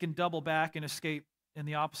 they can double back and escape in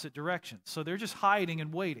the opposite direction. So they're just hiding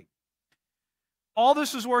and waiting. All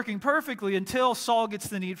this was working perfectly until Saul gets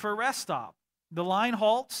the need for a rest stop. The line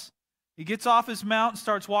halts. He gets off his mount and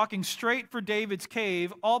starts walking straight for David's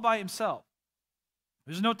cave all by himself.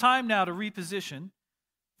 There's no time now to reposition.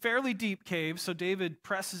 Fairly deep cave, so David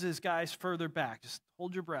presses his guys further back. Just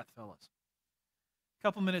hold your breath, fellas. A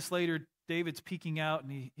couple minutes later, David's peeking out,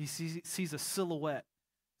 and he sees a silhouette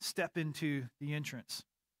step into the entrance.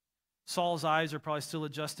 Saul's eyes are probably still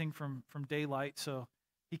adjusting from daylight, so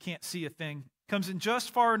he can't see a thing. Comes in just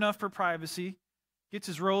far enough for privacy, gets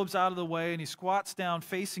his robes out of the way, and he squats down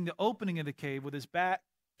facing the opening of the cave with his back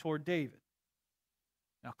toward David.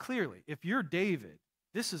 Now, clearly, if you're David,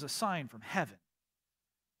 this is a sign from heaven.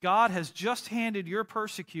 God has just handed your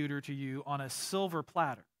persecutor to you on a silver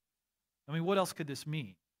platter. I mean, what else could this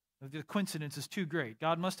mean? The coincidence is too great.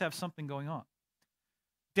 God must have something going on.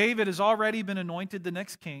 David has already been anointed the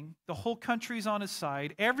next king. The whole country's on his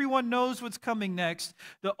side. Everyone knows what's coming next.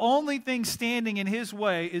 The only thing standing in his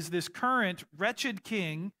way is this current wretched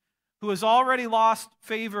king who has already lost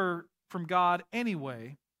favor from God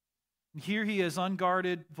anyway. And here he is,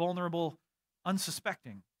 unguarded, vulnerable,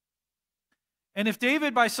 unsuspecting. And if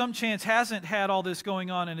David by some chance hasn't had all this going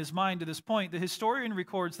on in his mind to this point, the historian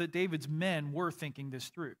records that David's men were thinking this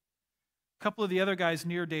through. A couple of the other guys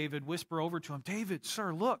near David whisper over to him, "David,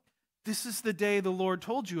 sir, look, this is the day the Lord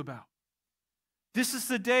told you about. This is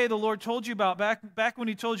the day the Lord told you about back when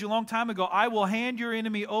he told you a long time ago, I will hand your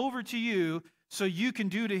enemy over to you so you can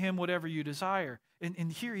do to him whatever you desire."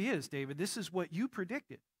 And here he is, David. This is what you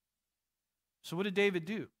predicted. So what did David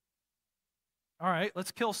do? All right,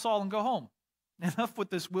 let's kill Saul and go home. Enough with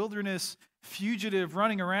this wilderness fugitive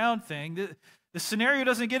running around thing. The scenario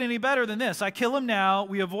doesn't get any better than this. I kill him now,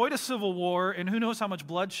 we avoid a civil war, and who knows how much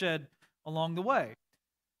bloodshed along the way.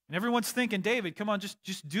 And everyone's thinking, David, come on,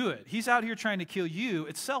 just do it. He's out here trying to kill you.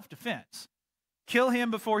 It's self-defense. Kill him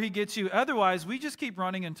before he gets you. Otherwise, we just keep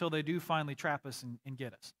running until they do finally trap us and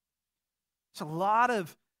get us. There's a lot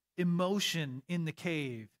of emotion in the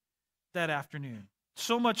cave that afternoon.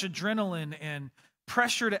 So much adrenaline and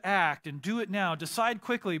pressure to act and do it now, decide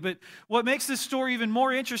quickly. But what makes this story even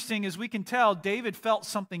more interesting is we can tell David felt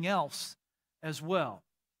something else as well.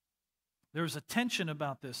 There was a tension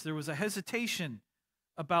about this. There was a hesitation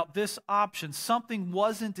about this option. Something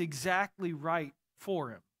wasn't exactly right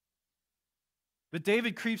for him. But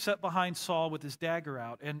David creeps up behind Saul with his dagger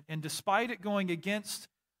out, and despite it going against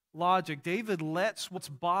logic, David lets what's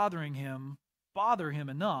bothering him bother him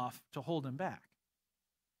enough to hold him back.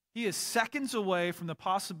 He is seconds away from the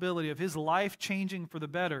possibility of his life changing for the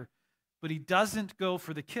better, but he doesn't go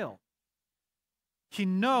for the kill. He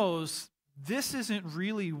knows this isn't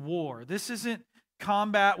really war. This isn't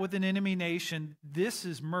combat with an enemy nation. This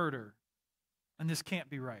is murder, and this can't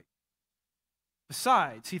be right.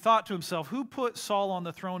 Besides, he thought to himself, who put Saul on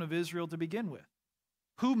the throne of Israel to begin with?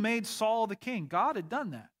 Who made Saul the king? God had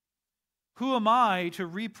done that. Who am I to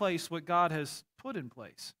replace what God has put in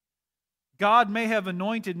place? God may have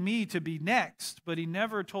anointed me to be next, but he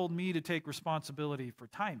never told me to take responsibility for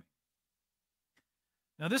timing.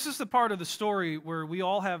 Now, this is the part of the story where we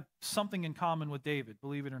all have something in common with David,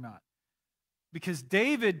 believe it or not. Because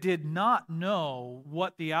David did not know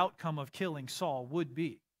what the outcome of killing Saul would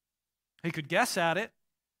be. He could guess at it,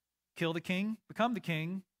 kill the king, become the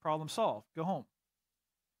king, problem solved, go home.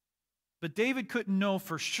 But David couldn't know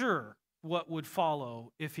for sure what would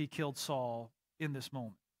follow if he killed Saul in this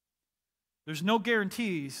moment. There's no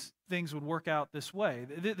guarantees things would work out this way.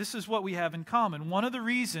 This is what we have in common. One of the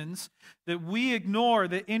reasons that we ignore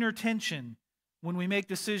the inner tension when we make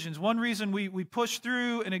decisions, one reason we push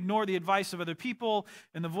through and ignore the advice of other people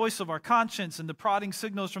and the voice of our conscience and the prodding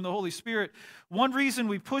signals from the Holy Spirit, one reason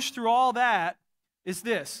we push through all that is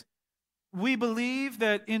this. We believe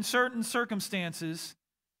that in certain circumstances,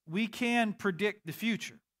 we can predict the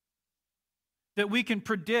future. That we can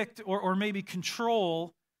predict or maybe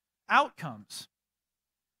control outcomes.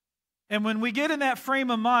 And when we get in that frame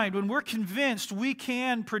of mind, when we're convinced we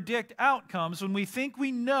can predict outcomes, when we think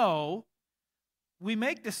we know, we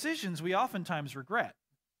make decisions we oftentimes regret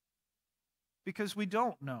because we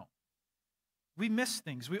don't know. We miss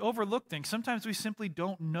things. We overlook things. Sometimes we simply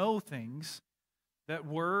don't know things that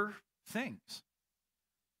were things.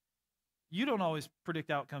 You don't always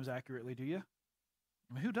predict outcomes accurately, do you?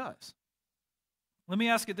 I mean, who does? Let me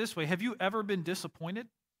ask it this way. Have you ever been disappointed?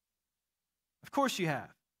 Of course you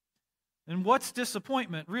have. And what's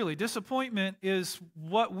disappointment, really? Disappointment is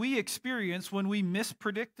what we experience when we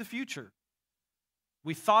mispredict the future.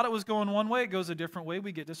 We thought it was going one way, it goes a different way,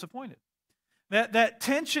 we get disappointed. That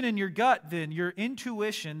tension in your gut, then, your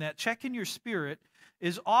intuition, that check in your spirit,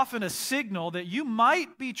 is often a signal that you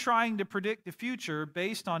might be trying to predict the future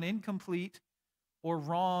based on incomplete or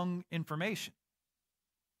wrong information.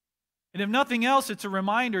 And if nothing else, it's a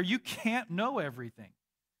reminder you can't know everything.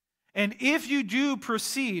 And if you do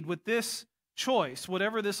proceed with this choice,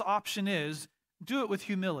 whatever this option is, do it with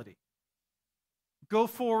humility. Go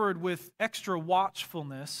forward with extra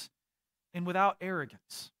watchfulness and without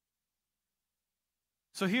arrogance.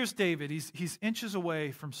 So here's David. He's inches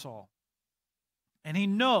away from Saul. And he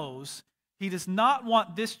knows he does not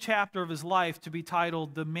want this chapter of his life to be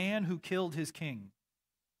titled, "The Man Who Killed His King."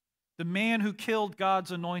 The man who killed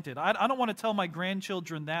God's anointed. I don't want to tell my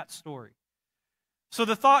grandchildren that story. So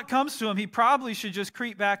the thought comes to him, he probably should just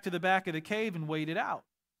creep back to the back of the cave and wait it out.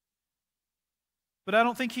 But I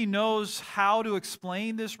don't think he knows how to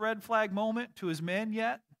explain this red flag moment to his men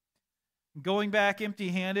yet. Going back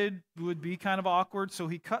empty-handed would be kind of awkward, so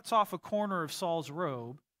he cuts off a corner of Saul's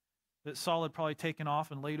robe that Saul had probably taken off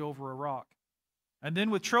and laid over a rock. And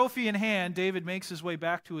then with trophy in hand, David makes his way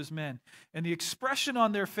back to his men. And the expression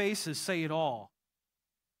on their faces say it all.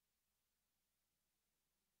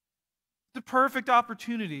 The perfect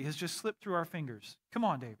opportunity has just slipped through our fingers. Come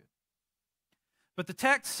on, David. But the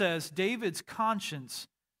text says David's conscience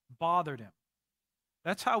bothered him.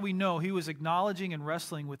 That's how we know he was acknowledging and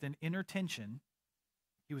wrestling with an inner tension.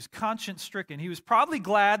 He was conscience-stricken. He was probably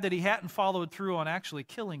glad that he hadn't followed through on actually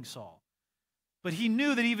killing Saul. But he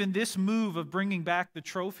knew that even this move of bringing back the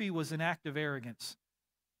trophy was an act of arrogance.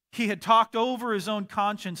 He had talked over his own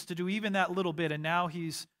conscience to do even that little bit, and now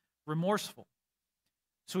he's remorseful.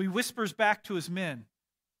 So he whispers back to his men,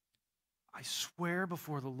 "I swear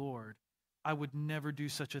before the Lord, I would never do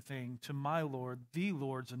such a thing to my Lord, the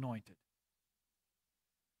Lord's anointed."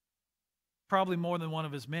 Probably more than one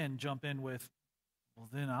of his men jump in with, "Well,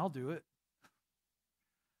 then I'll do it.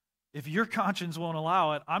 If your conscience won't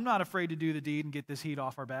allow it, I'm not afraid to do the deed and get this heat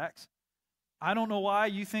off our backs. I don't know why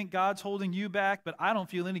you think God's holding you back, but I don't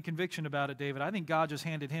feel any conviction about it, David. I think God just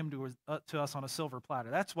handed him to us on a silver platter."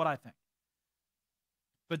 That's what I think.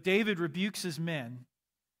 But David rebukes his men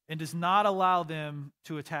and does not allow them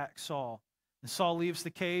to attack Saul. And Saul leaves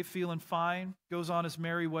the cave feeling fine, goes on his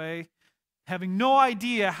merry way, having no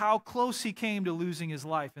idea how close he came to losing his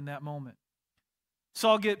life in that moment.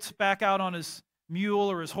 Saul gets back out on his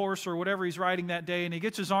mule or his horse or whatever he's riding that day, and he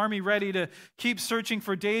gets his army ready to keep searching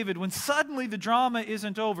for David, when suddenly the drama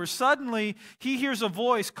isn't over. Suddenly he hears a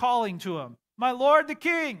voice calling to him, "My lord the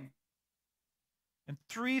king!" And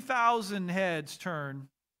 3,000 heads turn,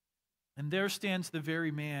 and there stands the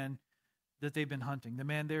very man that they've been hunting, the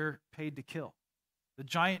man they're paid to kill. The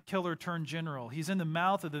giant killer turned general. He's in the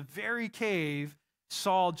mouth of the very cave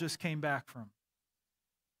Saul just came back from.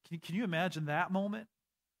 Can you imagine that moment?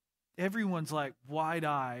 Everyone's like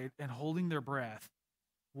wide-eyed and holding their breath.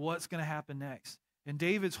 What's going to happen next? And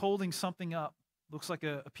David's holding something up. Looks like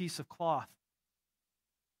a piece of cloth.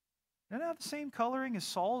 Doesn't it have the same coloring as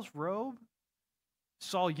Saul's robe?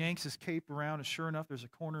 Saul yanks his cape around, and sure enough, there's a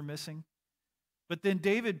corner missing. But then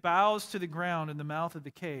David bows to the ground in the mouth of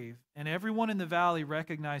the cave, and everyone in the valley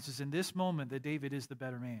recognizes in this moment that David is the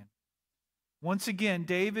better man. Once again,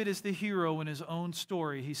 David is the hero in his own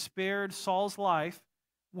story. He spared Saul's life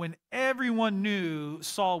when everyone knew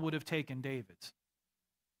Saul would have taken David's.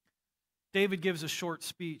 David gives a short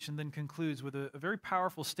speech and then concludes with a very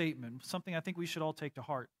powerful statement, something I think we should all take to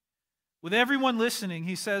heart. With everyone listening,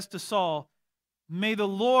 he says to Saul, "May the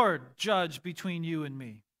Lord judge between you and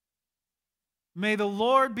me. May the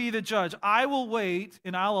Lord be the judge. I will wait,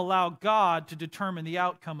 and I'll allow God to determine the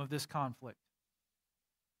outcome of this conflict.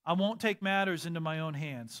 I won't take matters into my own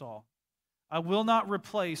hands, Saul. I will not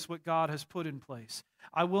replace what God has put in place.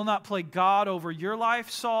 I will not play God over your life,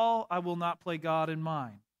 Saul. I will not play God in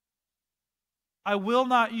mine. I will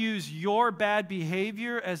not use your bad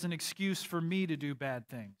behavior as an excuse for me to do bad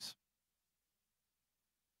things.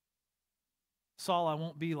 Saul, I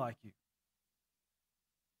won't be like you."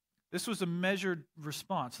 This was a measured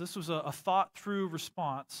response. This was a thought-through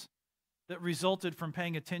response that resulted from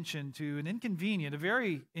paying attention to an inconvenient, a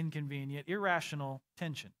very inconvenient, irrational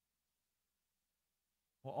tension.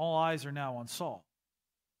 Well, all eyes are now on Saul.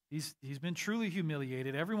 He's been truly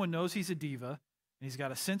humiliated. Everyone knows he's a diva, and he's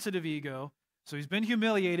got a sensitive ego. So he's been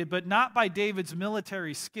humiliated, but not by David's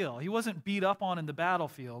military skill. He wasn't beat up on in the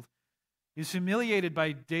battlefield. He was humiliated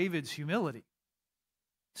by David's humility.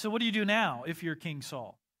 So what do you do now if you're King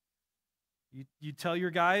Saul? You tell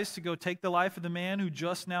your guys to go take the life of the man who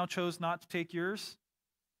just now chose not to take yours?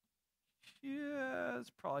 Yeah, it's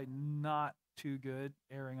probably not too good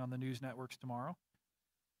airing on the news networks tomorrow.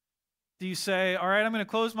 Do you say, all right, I'm going to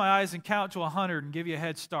close my eyes and count to 100 and give you a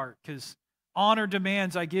head start because honor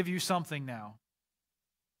demands I give you something now?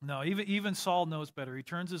 No, even Saul knows better. He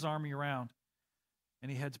turns his army around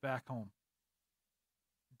and he heads back home.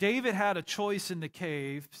 David had a choice in the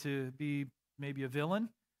cave to be maybe a villain.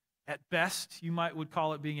 At best, you would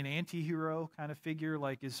call it being an anti-hero kind of figure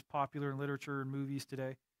like is popular in literature and movies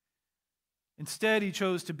today. Instead, he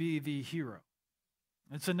chose to be the hero.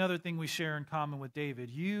 It's another thing we share in common with David.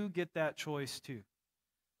 You get that choice too.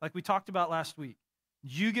 Like we talked about last week,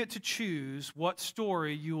 you get to choose what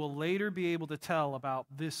story you will later be able to tell about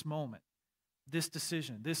this moment, this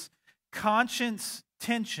decision. This conscience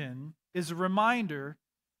tension is a reminder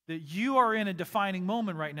that you are in a defining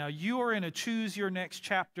moment right now. You are in a choose your next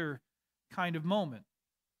chapter kind of moment.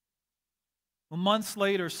 Well, months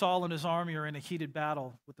later, Saul and his army are in a heated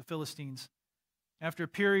battle with the Philistines. After a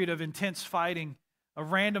period of intense fighting, a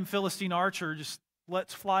random Philistine archer just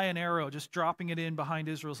lets fly an arrow, just dropping it in behind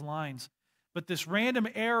Israel's lines. But this random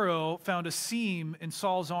arrow found a seam in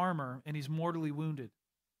Saul's armor, and he's mortally wounded.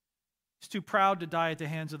 He's too proud to die at the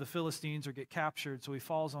hands of the Philistines or get captured, so he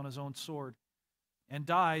falls on his own sword and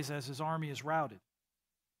dies as his army is routed.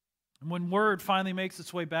 And when word finally makes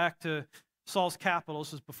its way back to Saul's capital,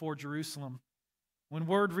 this was before Jerusalem, when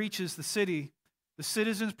word reaches the city, the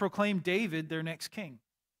citizens proclaim David their next king.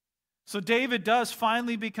 So David does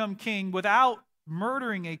finally become king without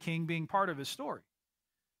murdering a king being part of his story.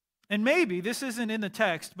 And maybe, this isn't in the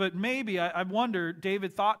text, but maybe, I wonder,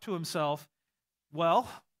 David thought to himself, well,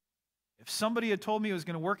 if somebody had told me it was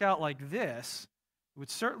going to work out like this, it would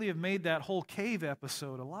certainly have made that whole cave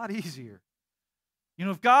episode a lot easier. You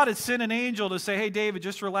know, if God had sent an angel to say, hey, David,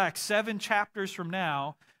 just relax, 7 chapters from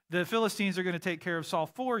now, the Philistines are going to take care of Saul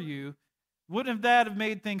for you, wouldn't that have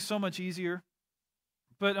made things so much easier?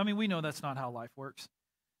 But, I mean, we know that's not how life works.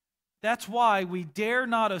 That's why we dare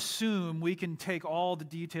not assume we can take all the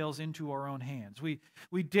details into our own hands. We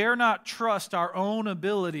dare not trust our own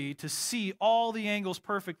ability to see all the angles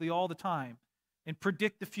perfectly all the time and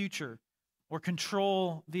predict the future or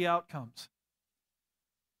control the outcomes.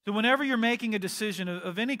 So whenever you're making a decision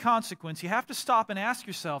of any consequence, you have to stop and ask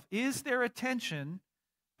yourself, is there a tension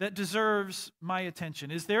that deserves my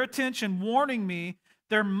attention? Is there attention warning me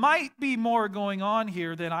there might be more going on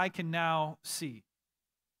here than I can now see?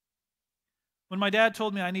 When my dad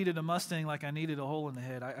told me I needed a Mustang like I needed a hole in the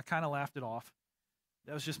head, I kind of laughed it off.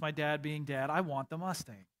 That was just my dad being dad. I want the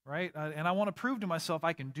Mustang, right? And I want to prove to myself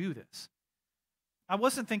I can do this. I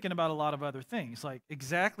wasn't thinking about a lot of other things, like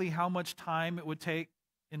exactly how much time it would take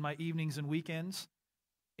in my evenings and weekends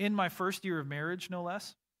in my first year of marriage, no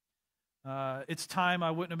less. It's time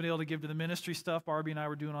I wouldn't have been able to give to the ministry stuff Barbie and I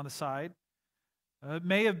were doing on the side. It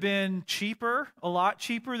may have been cheaper, a lot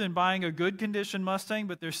cheaper than buying a good condition Mustang,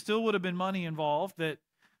 but there still would have been money involved that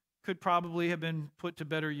could probably have been put to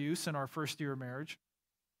better use in our first year of marriage.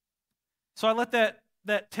 So I let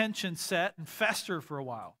that tension set and fester for a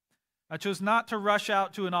while. I chose not to rush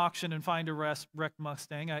out to an auction and find a wrecked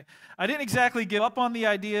Mustang. I didn't exactly give up on the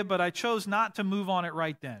idea, but I chose not to move on it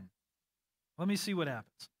right then. Let me see what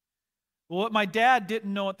happens. Well, what my dad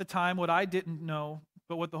didn't know at the time, what I didn't know,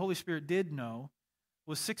 but what the Holy Spirit did know,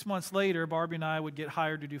 was 6 months later, Barbie and I would get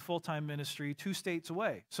hired to do full-time ministry 2 states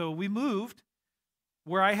away. So we moved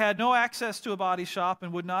where I had no access to a body shop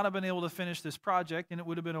and would not have been able to finish this project, and it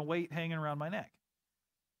would have been a weight hanging around my neck.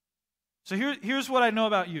 So here's what I know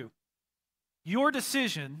about you. Your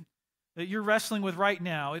decision that you're wrestling with right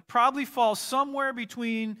now, it probably falls somewhere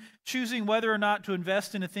between choosing whether or not to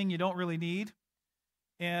invest in a thing you don't really need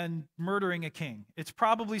and murdering a king. It's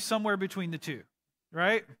probably somewhere between the two,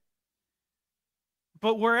 right?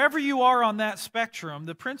 But wherever you are on that spectrum,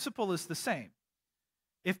 the principle is the same.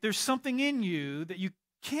 If there's something in you that you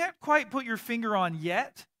can't quite put your finger on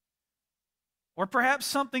yet, or perhaps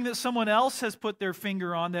something that someone else has put their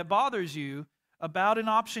finger on that bothers you about an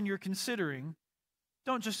option you're considering,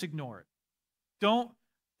 don't just ignore it. Don't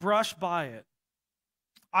brush by it.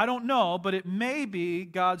 I don't know, but it may be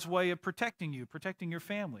God's way of protecting you, protecting your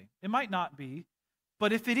family. It might not be,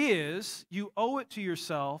 but if it is, you owe it to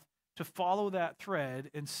yourself to follow that thread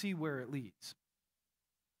and see where it leads.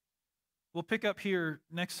 We'll pick up here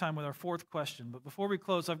next time with our 4th question, but before we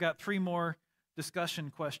close, I've got 3 more discussion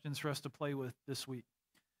questions for us to play with this week.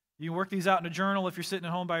 You can work these out in a journal if you're sitting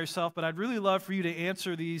at home by yourself, but I'd really love for you to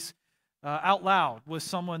answer these out loud with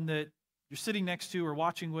someone that you're sitting next to or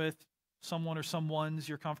watching with, someone or someones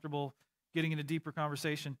you're comfortable getting in a deeper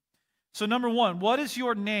conversation. So number 1, what is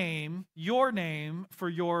your name for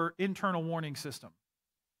your internal warning system?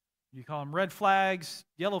 You call them red flags,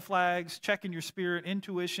 yellow flags, checking your spirit,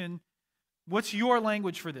 intuition. What's your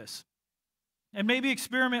language for this? And maybe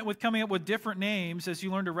experiment with coming up with different names as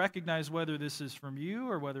you learn to recognize whether this is from you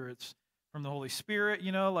or whether it's from the Holy Spirit,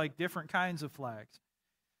 like different kinds of flags.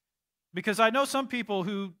 Because I know some people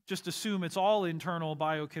who just assume it's all internal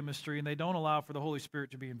biochemistry and they don't allow for the Holy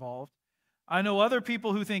Spirit to be involved. I know other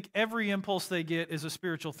people who think every impulse they get is a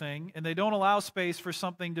spiritual thing and they don't allow space for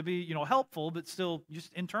something to be, helpful but still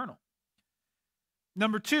just internal.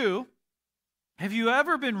 Number 2, have you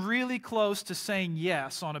ever been really close to saying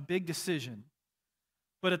yes on a big decision,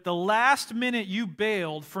 but at the last minute you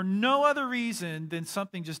bailed for no other reason than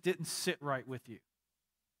something just didn't sit right with you?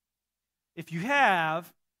 If you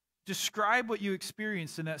have, describe what you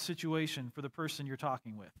experienced in that situation for the person you're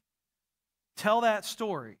talking with. Tell that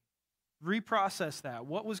story. Reprocess that.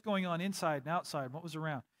 What was going on inside and outside? What was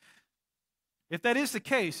around? If that is the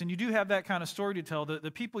case, and you do have that kind of story to tell,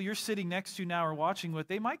 the people you're sitting next to now or watching with,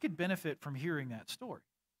 they might could benefit from hearing that story.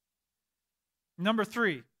 Number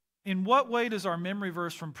 3, in what way does our memory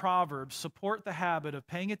verse from Proverbs support the habit of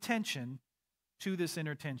paying attention to this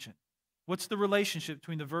inner tension? What's the relationship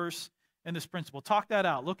between the verse and this principle? Talk that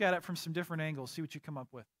out. Look at it from some different angles. See what you come up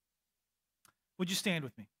with. Would you stand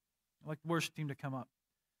with me? I'd like the worship team to come up.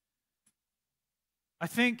 I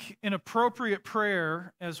think an appropriate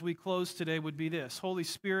prayer as we close today would be this: Holy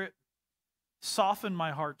Spirit, soften my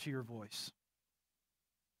heart to your voice.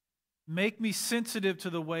 Make me sensitive to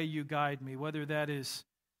the way you guide me, whether that is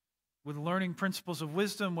with learning principles of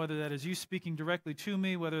wisdom, whether that is you speaking directly to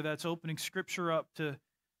me, whether that's opening Scripture up to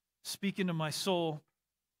speak into my soul.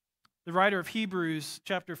 The writer of Hebrews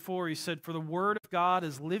chapter 4, he said, "For the word of God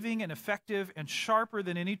is living and effective and sharper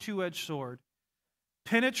than any two-edged sword,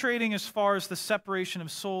 penetrating as far as the separation of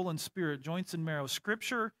soul and spirit, joints and marrow."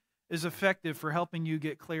 Scripture is effective for helping you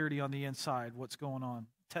get clarity on the inside, what's going on,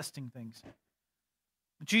 testing things.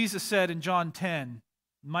 Jesus said in John 10,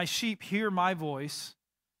 "My sheep hear my voice,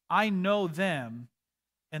 I know them,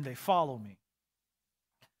 and they follow me."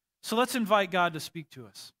 So let's invite God to speak to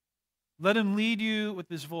us. Let him lead you with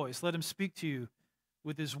his voice. Let him speak to you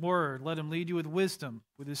with his word. Let him lead you with wisdom,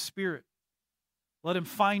 with his spirit. Let him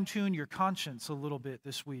fine-tune your conscience a little bit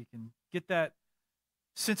this week and get that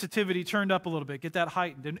sensitivity turned up a little bit, get that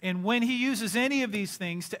heightened. And when he uses any of these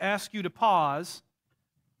things to ask you to pause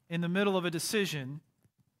in the middle of a decision,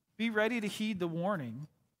 be ready to heed the warning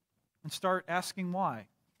and start asking why.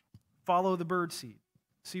 Follow the birdseed.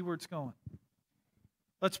 See where it's going.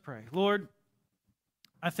 Let's pray. Lord,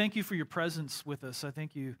 I thank you for your presence with us. I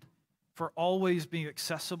thank you for always being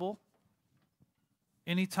accessible.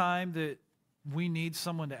 Anytime that we need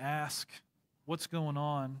someone to ask what's going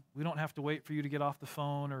on, we don't have to wait for you to get off the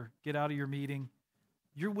phone or get out of your meeting.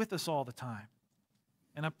 You're with us all the time.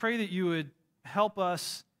 And I pray that you would help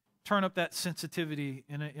us turn up that sensitivity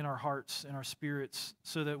in our hearts, in our spirits,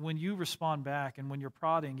 so that when you respond back and when you're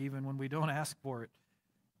prodding, even when we don't ask for it,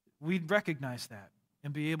 we'd recognize that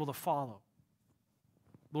and be able to follow.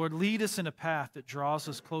 Lord, lead us in a path that draws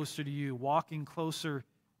us closer to you, walking closer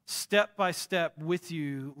step by step with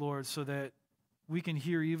you, Lord, so that we can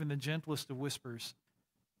hear even the gentlest of whispers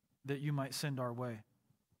that you might send our way.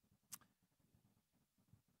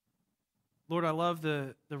 Lord, I love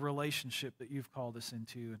the relationship that you've called us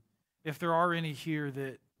into. If there are any here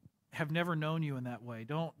that have never known you in that way,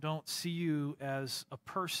 don't see you as a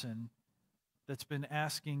person that's been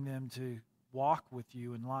asking them to walk with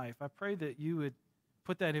you in life, I pray that you would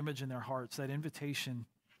put that image in their hearts, that invitation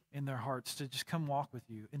in their hearts to just come walk with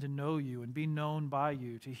you and to know you and be known by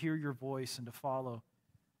you, to hear your voice and to follow,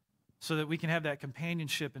 so that we can have that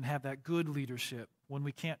companionship and have that good leadership when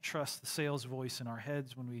we can't trust the sales voice in our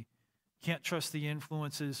heads, when we can't trust the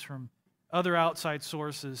influences from other outside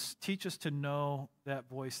sources. Teach us to know that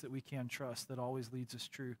voice that we can trust, that always leads us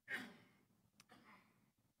true.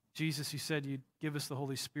 Jesus, you said you'd give us the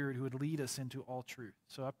Holy Spirit who would lead us into all truth.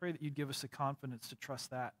 So I pray that you'd give us the confidence to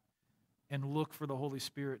trust that and look for the Holy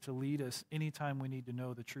Spirit to lead us anytime we need to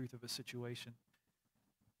know the truth of a situation.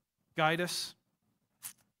 Guide us.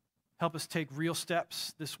 Help us take real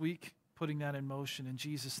steps this week, putting that in motion. In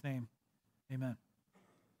Jesus' name, amen.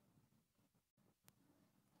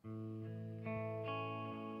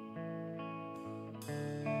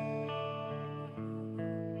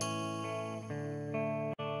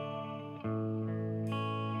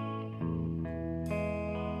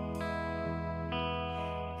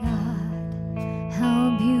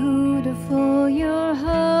 How beautiful your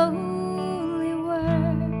holy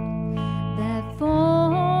word that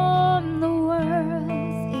formed the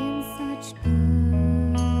worlds in such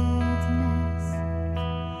goodness.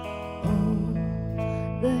 Oh,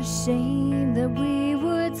 the shame that we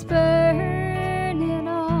would spurn it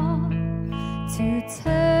all to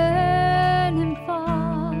turn and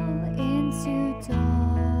fall into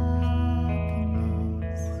darkness.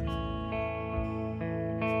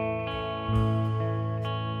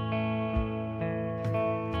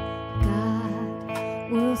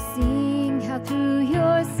 We'll sing how through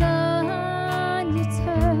your Son you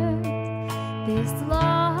turned this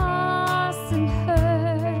loss and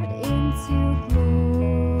hurt into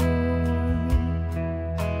glory.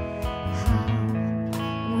 How,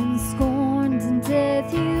 when scorned in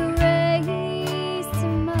death, you raised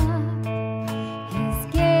him up. His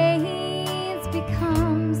gains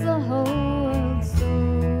becomes the whole world's story.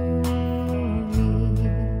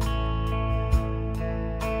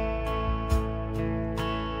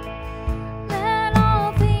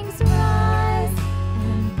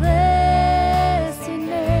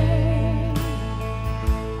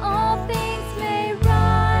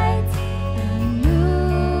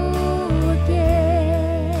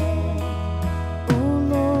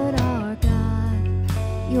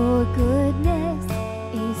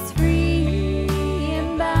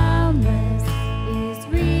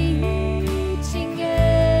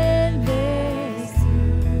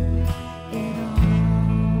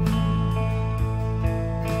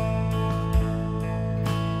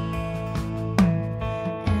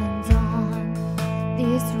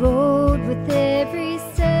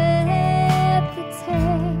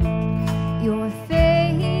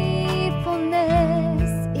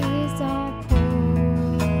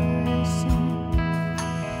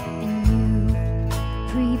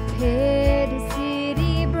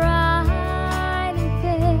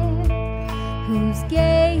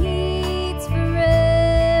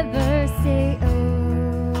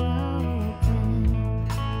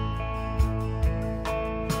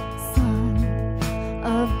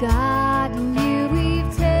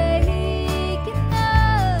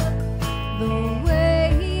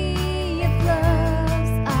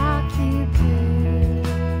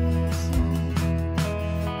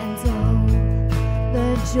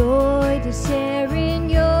 Joy to share in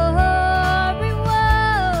your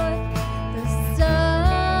reward, the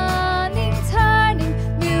stunning, turning,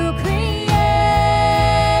 new creation.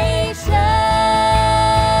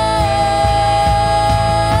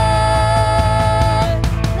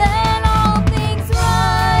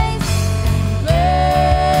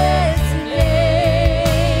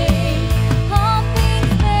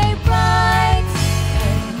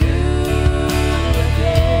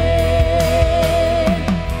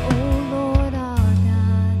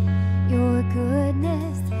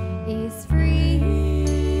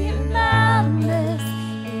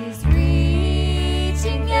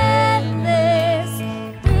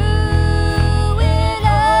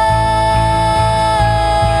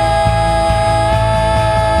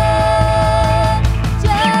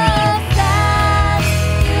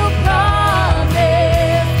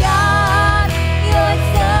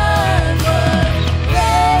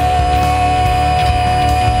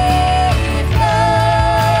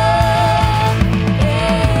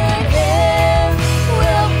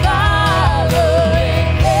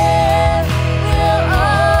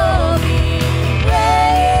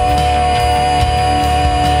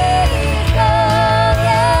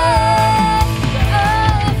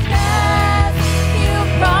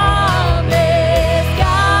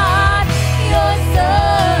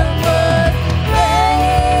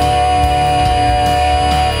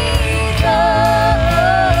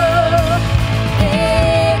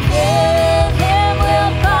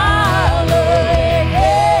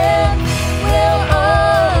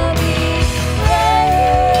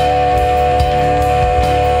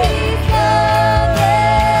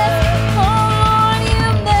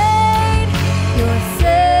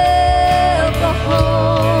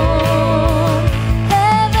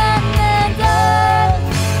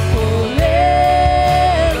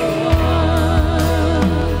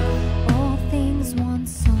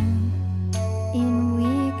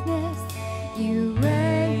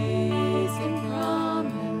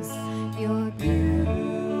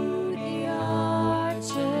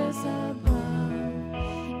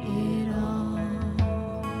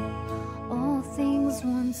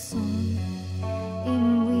 one song.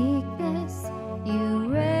 In weakness, you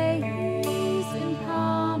raise in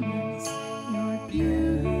promise. Your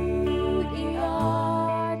beauty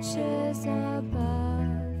arches above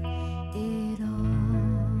it all.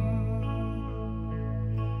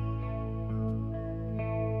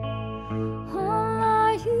 Oh,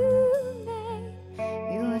 you made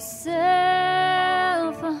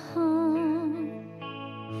yourself a home.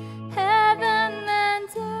 Heaven and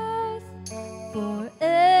earth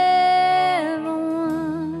forever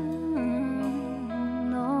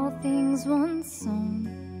one. All things once sown.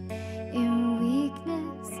 In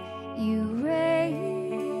weakness you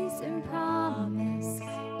raise in promise.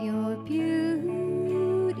 Your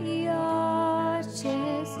beauty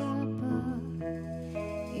arches above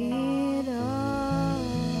it all.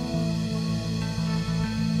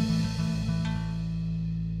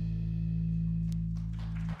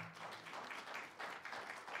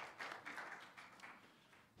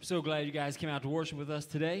 So glad you guys came out to worship with us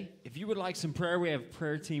today. If you would like some prayer, we have a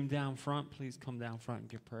prayer team down front. Please come down front and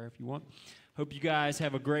give prayer if you want. Hope you guys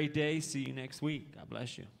have a great day. See you next week. God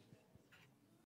bless you.